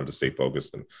wanted to stay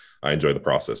focused, and I enjoy the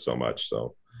process so much.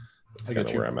 So that's kind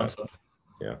of where I'm at.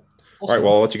 Yeah. Awesome. All right.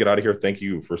 Well, I'll let you get out of here. Thank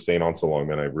you for staying on so long,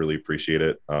 man. I really appreciate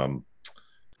it.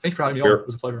 Thanks for having me on. It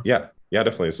was a pleasure. Yeah,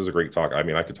 definitely. This was a great talk. I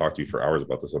mean, I could talk to you for hours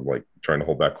about this. I'm like trying to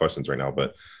hold back questions right now,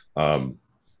 but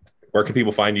where can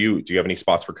people find you? Do you have any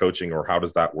spots for coaching, or how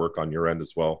does that work on your end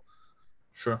as well?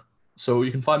 Sure. So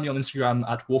you can find me on Instagram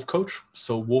at Wolf Coach.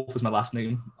 So Wolf is my last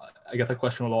name. I get that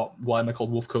question a lot. Why am I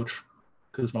called Wolf Coach?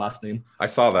 Because it's my last name. I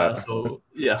saw that. So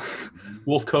yeah,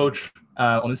 Wolf Coach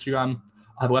on Instagram.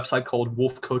 I have a website called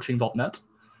wolfcoaching.net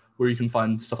where you can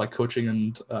find stuff like coaching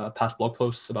and past blog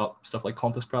posts about stuff like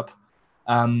contest prep.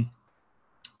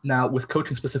 Now with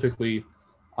coaching specifically,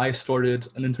 I started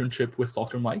an internship with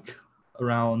Dr. Mike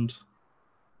around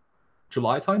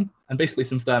July time. And basically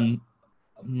since then,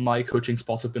 my coaching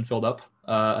spots have been filled up.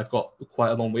 I've got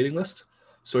quite a long waiting list.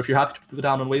 So if you're happy to put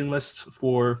down on a waiting list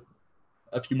for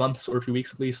a few months or a few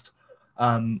weeks at least,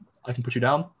 I can put you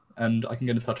down and I can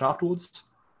get in touch afterwards.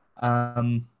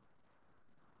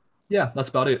 Yeah, that's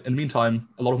about it. In the meantime,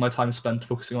 a lot of my time is spent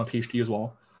focusing on PhD as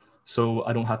well. So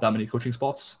I don't have that many coaching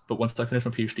spots. But once I finish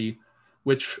my PhD,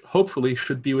 which hopefully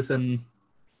should be within,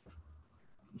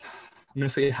 I'm going to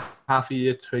say half a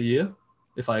year to a year,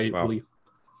 if I really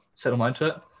set my mind to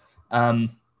it.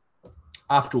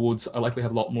 Afterwards, I likely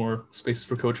have a lot more spaces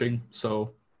for coaching.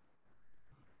 So,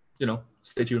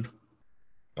 stay tuned.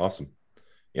 Awesome.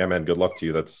 Yeah, man. Good luck to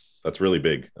you. That's really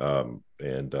big. And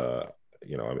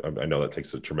you know, I know that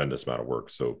takes a tremendous amount of work.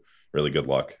 So really good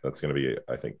luck. That's going to be,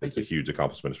 I think, it's a huge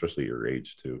accomplishment, especially at your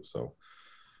age too. So,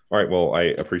 all right. Well, I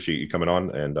appreciate you coming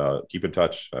on, and keep in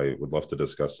touch. I would love to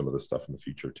discuss some of this stuff in the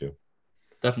future too.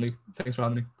 Definitely. Thanks for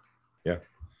having me. Yeah.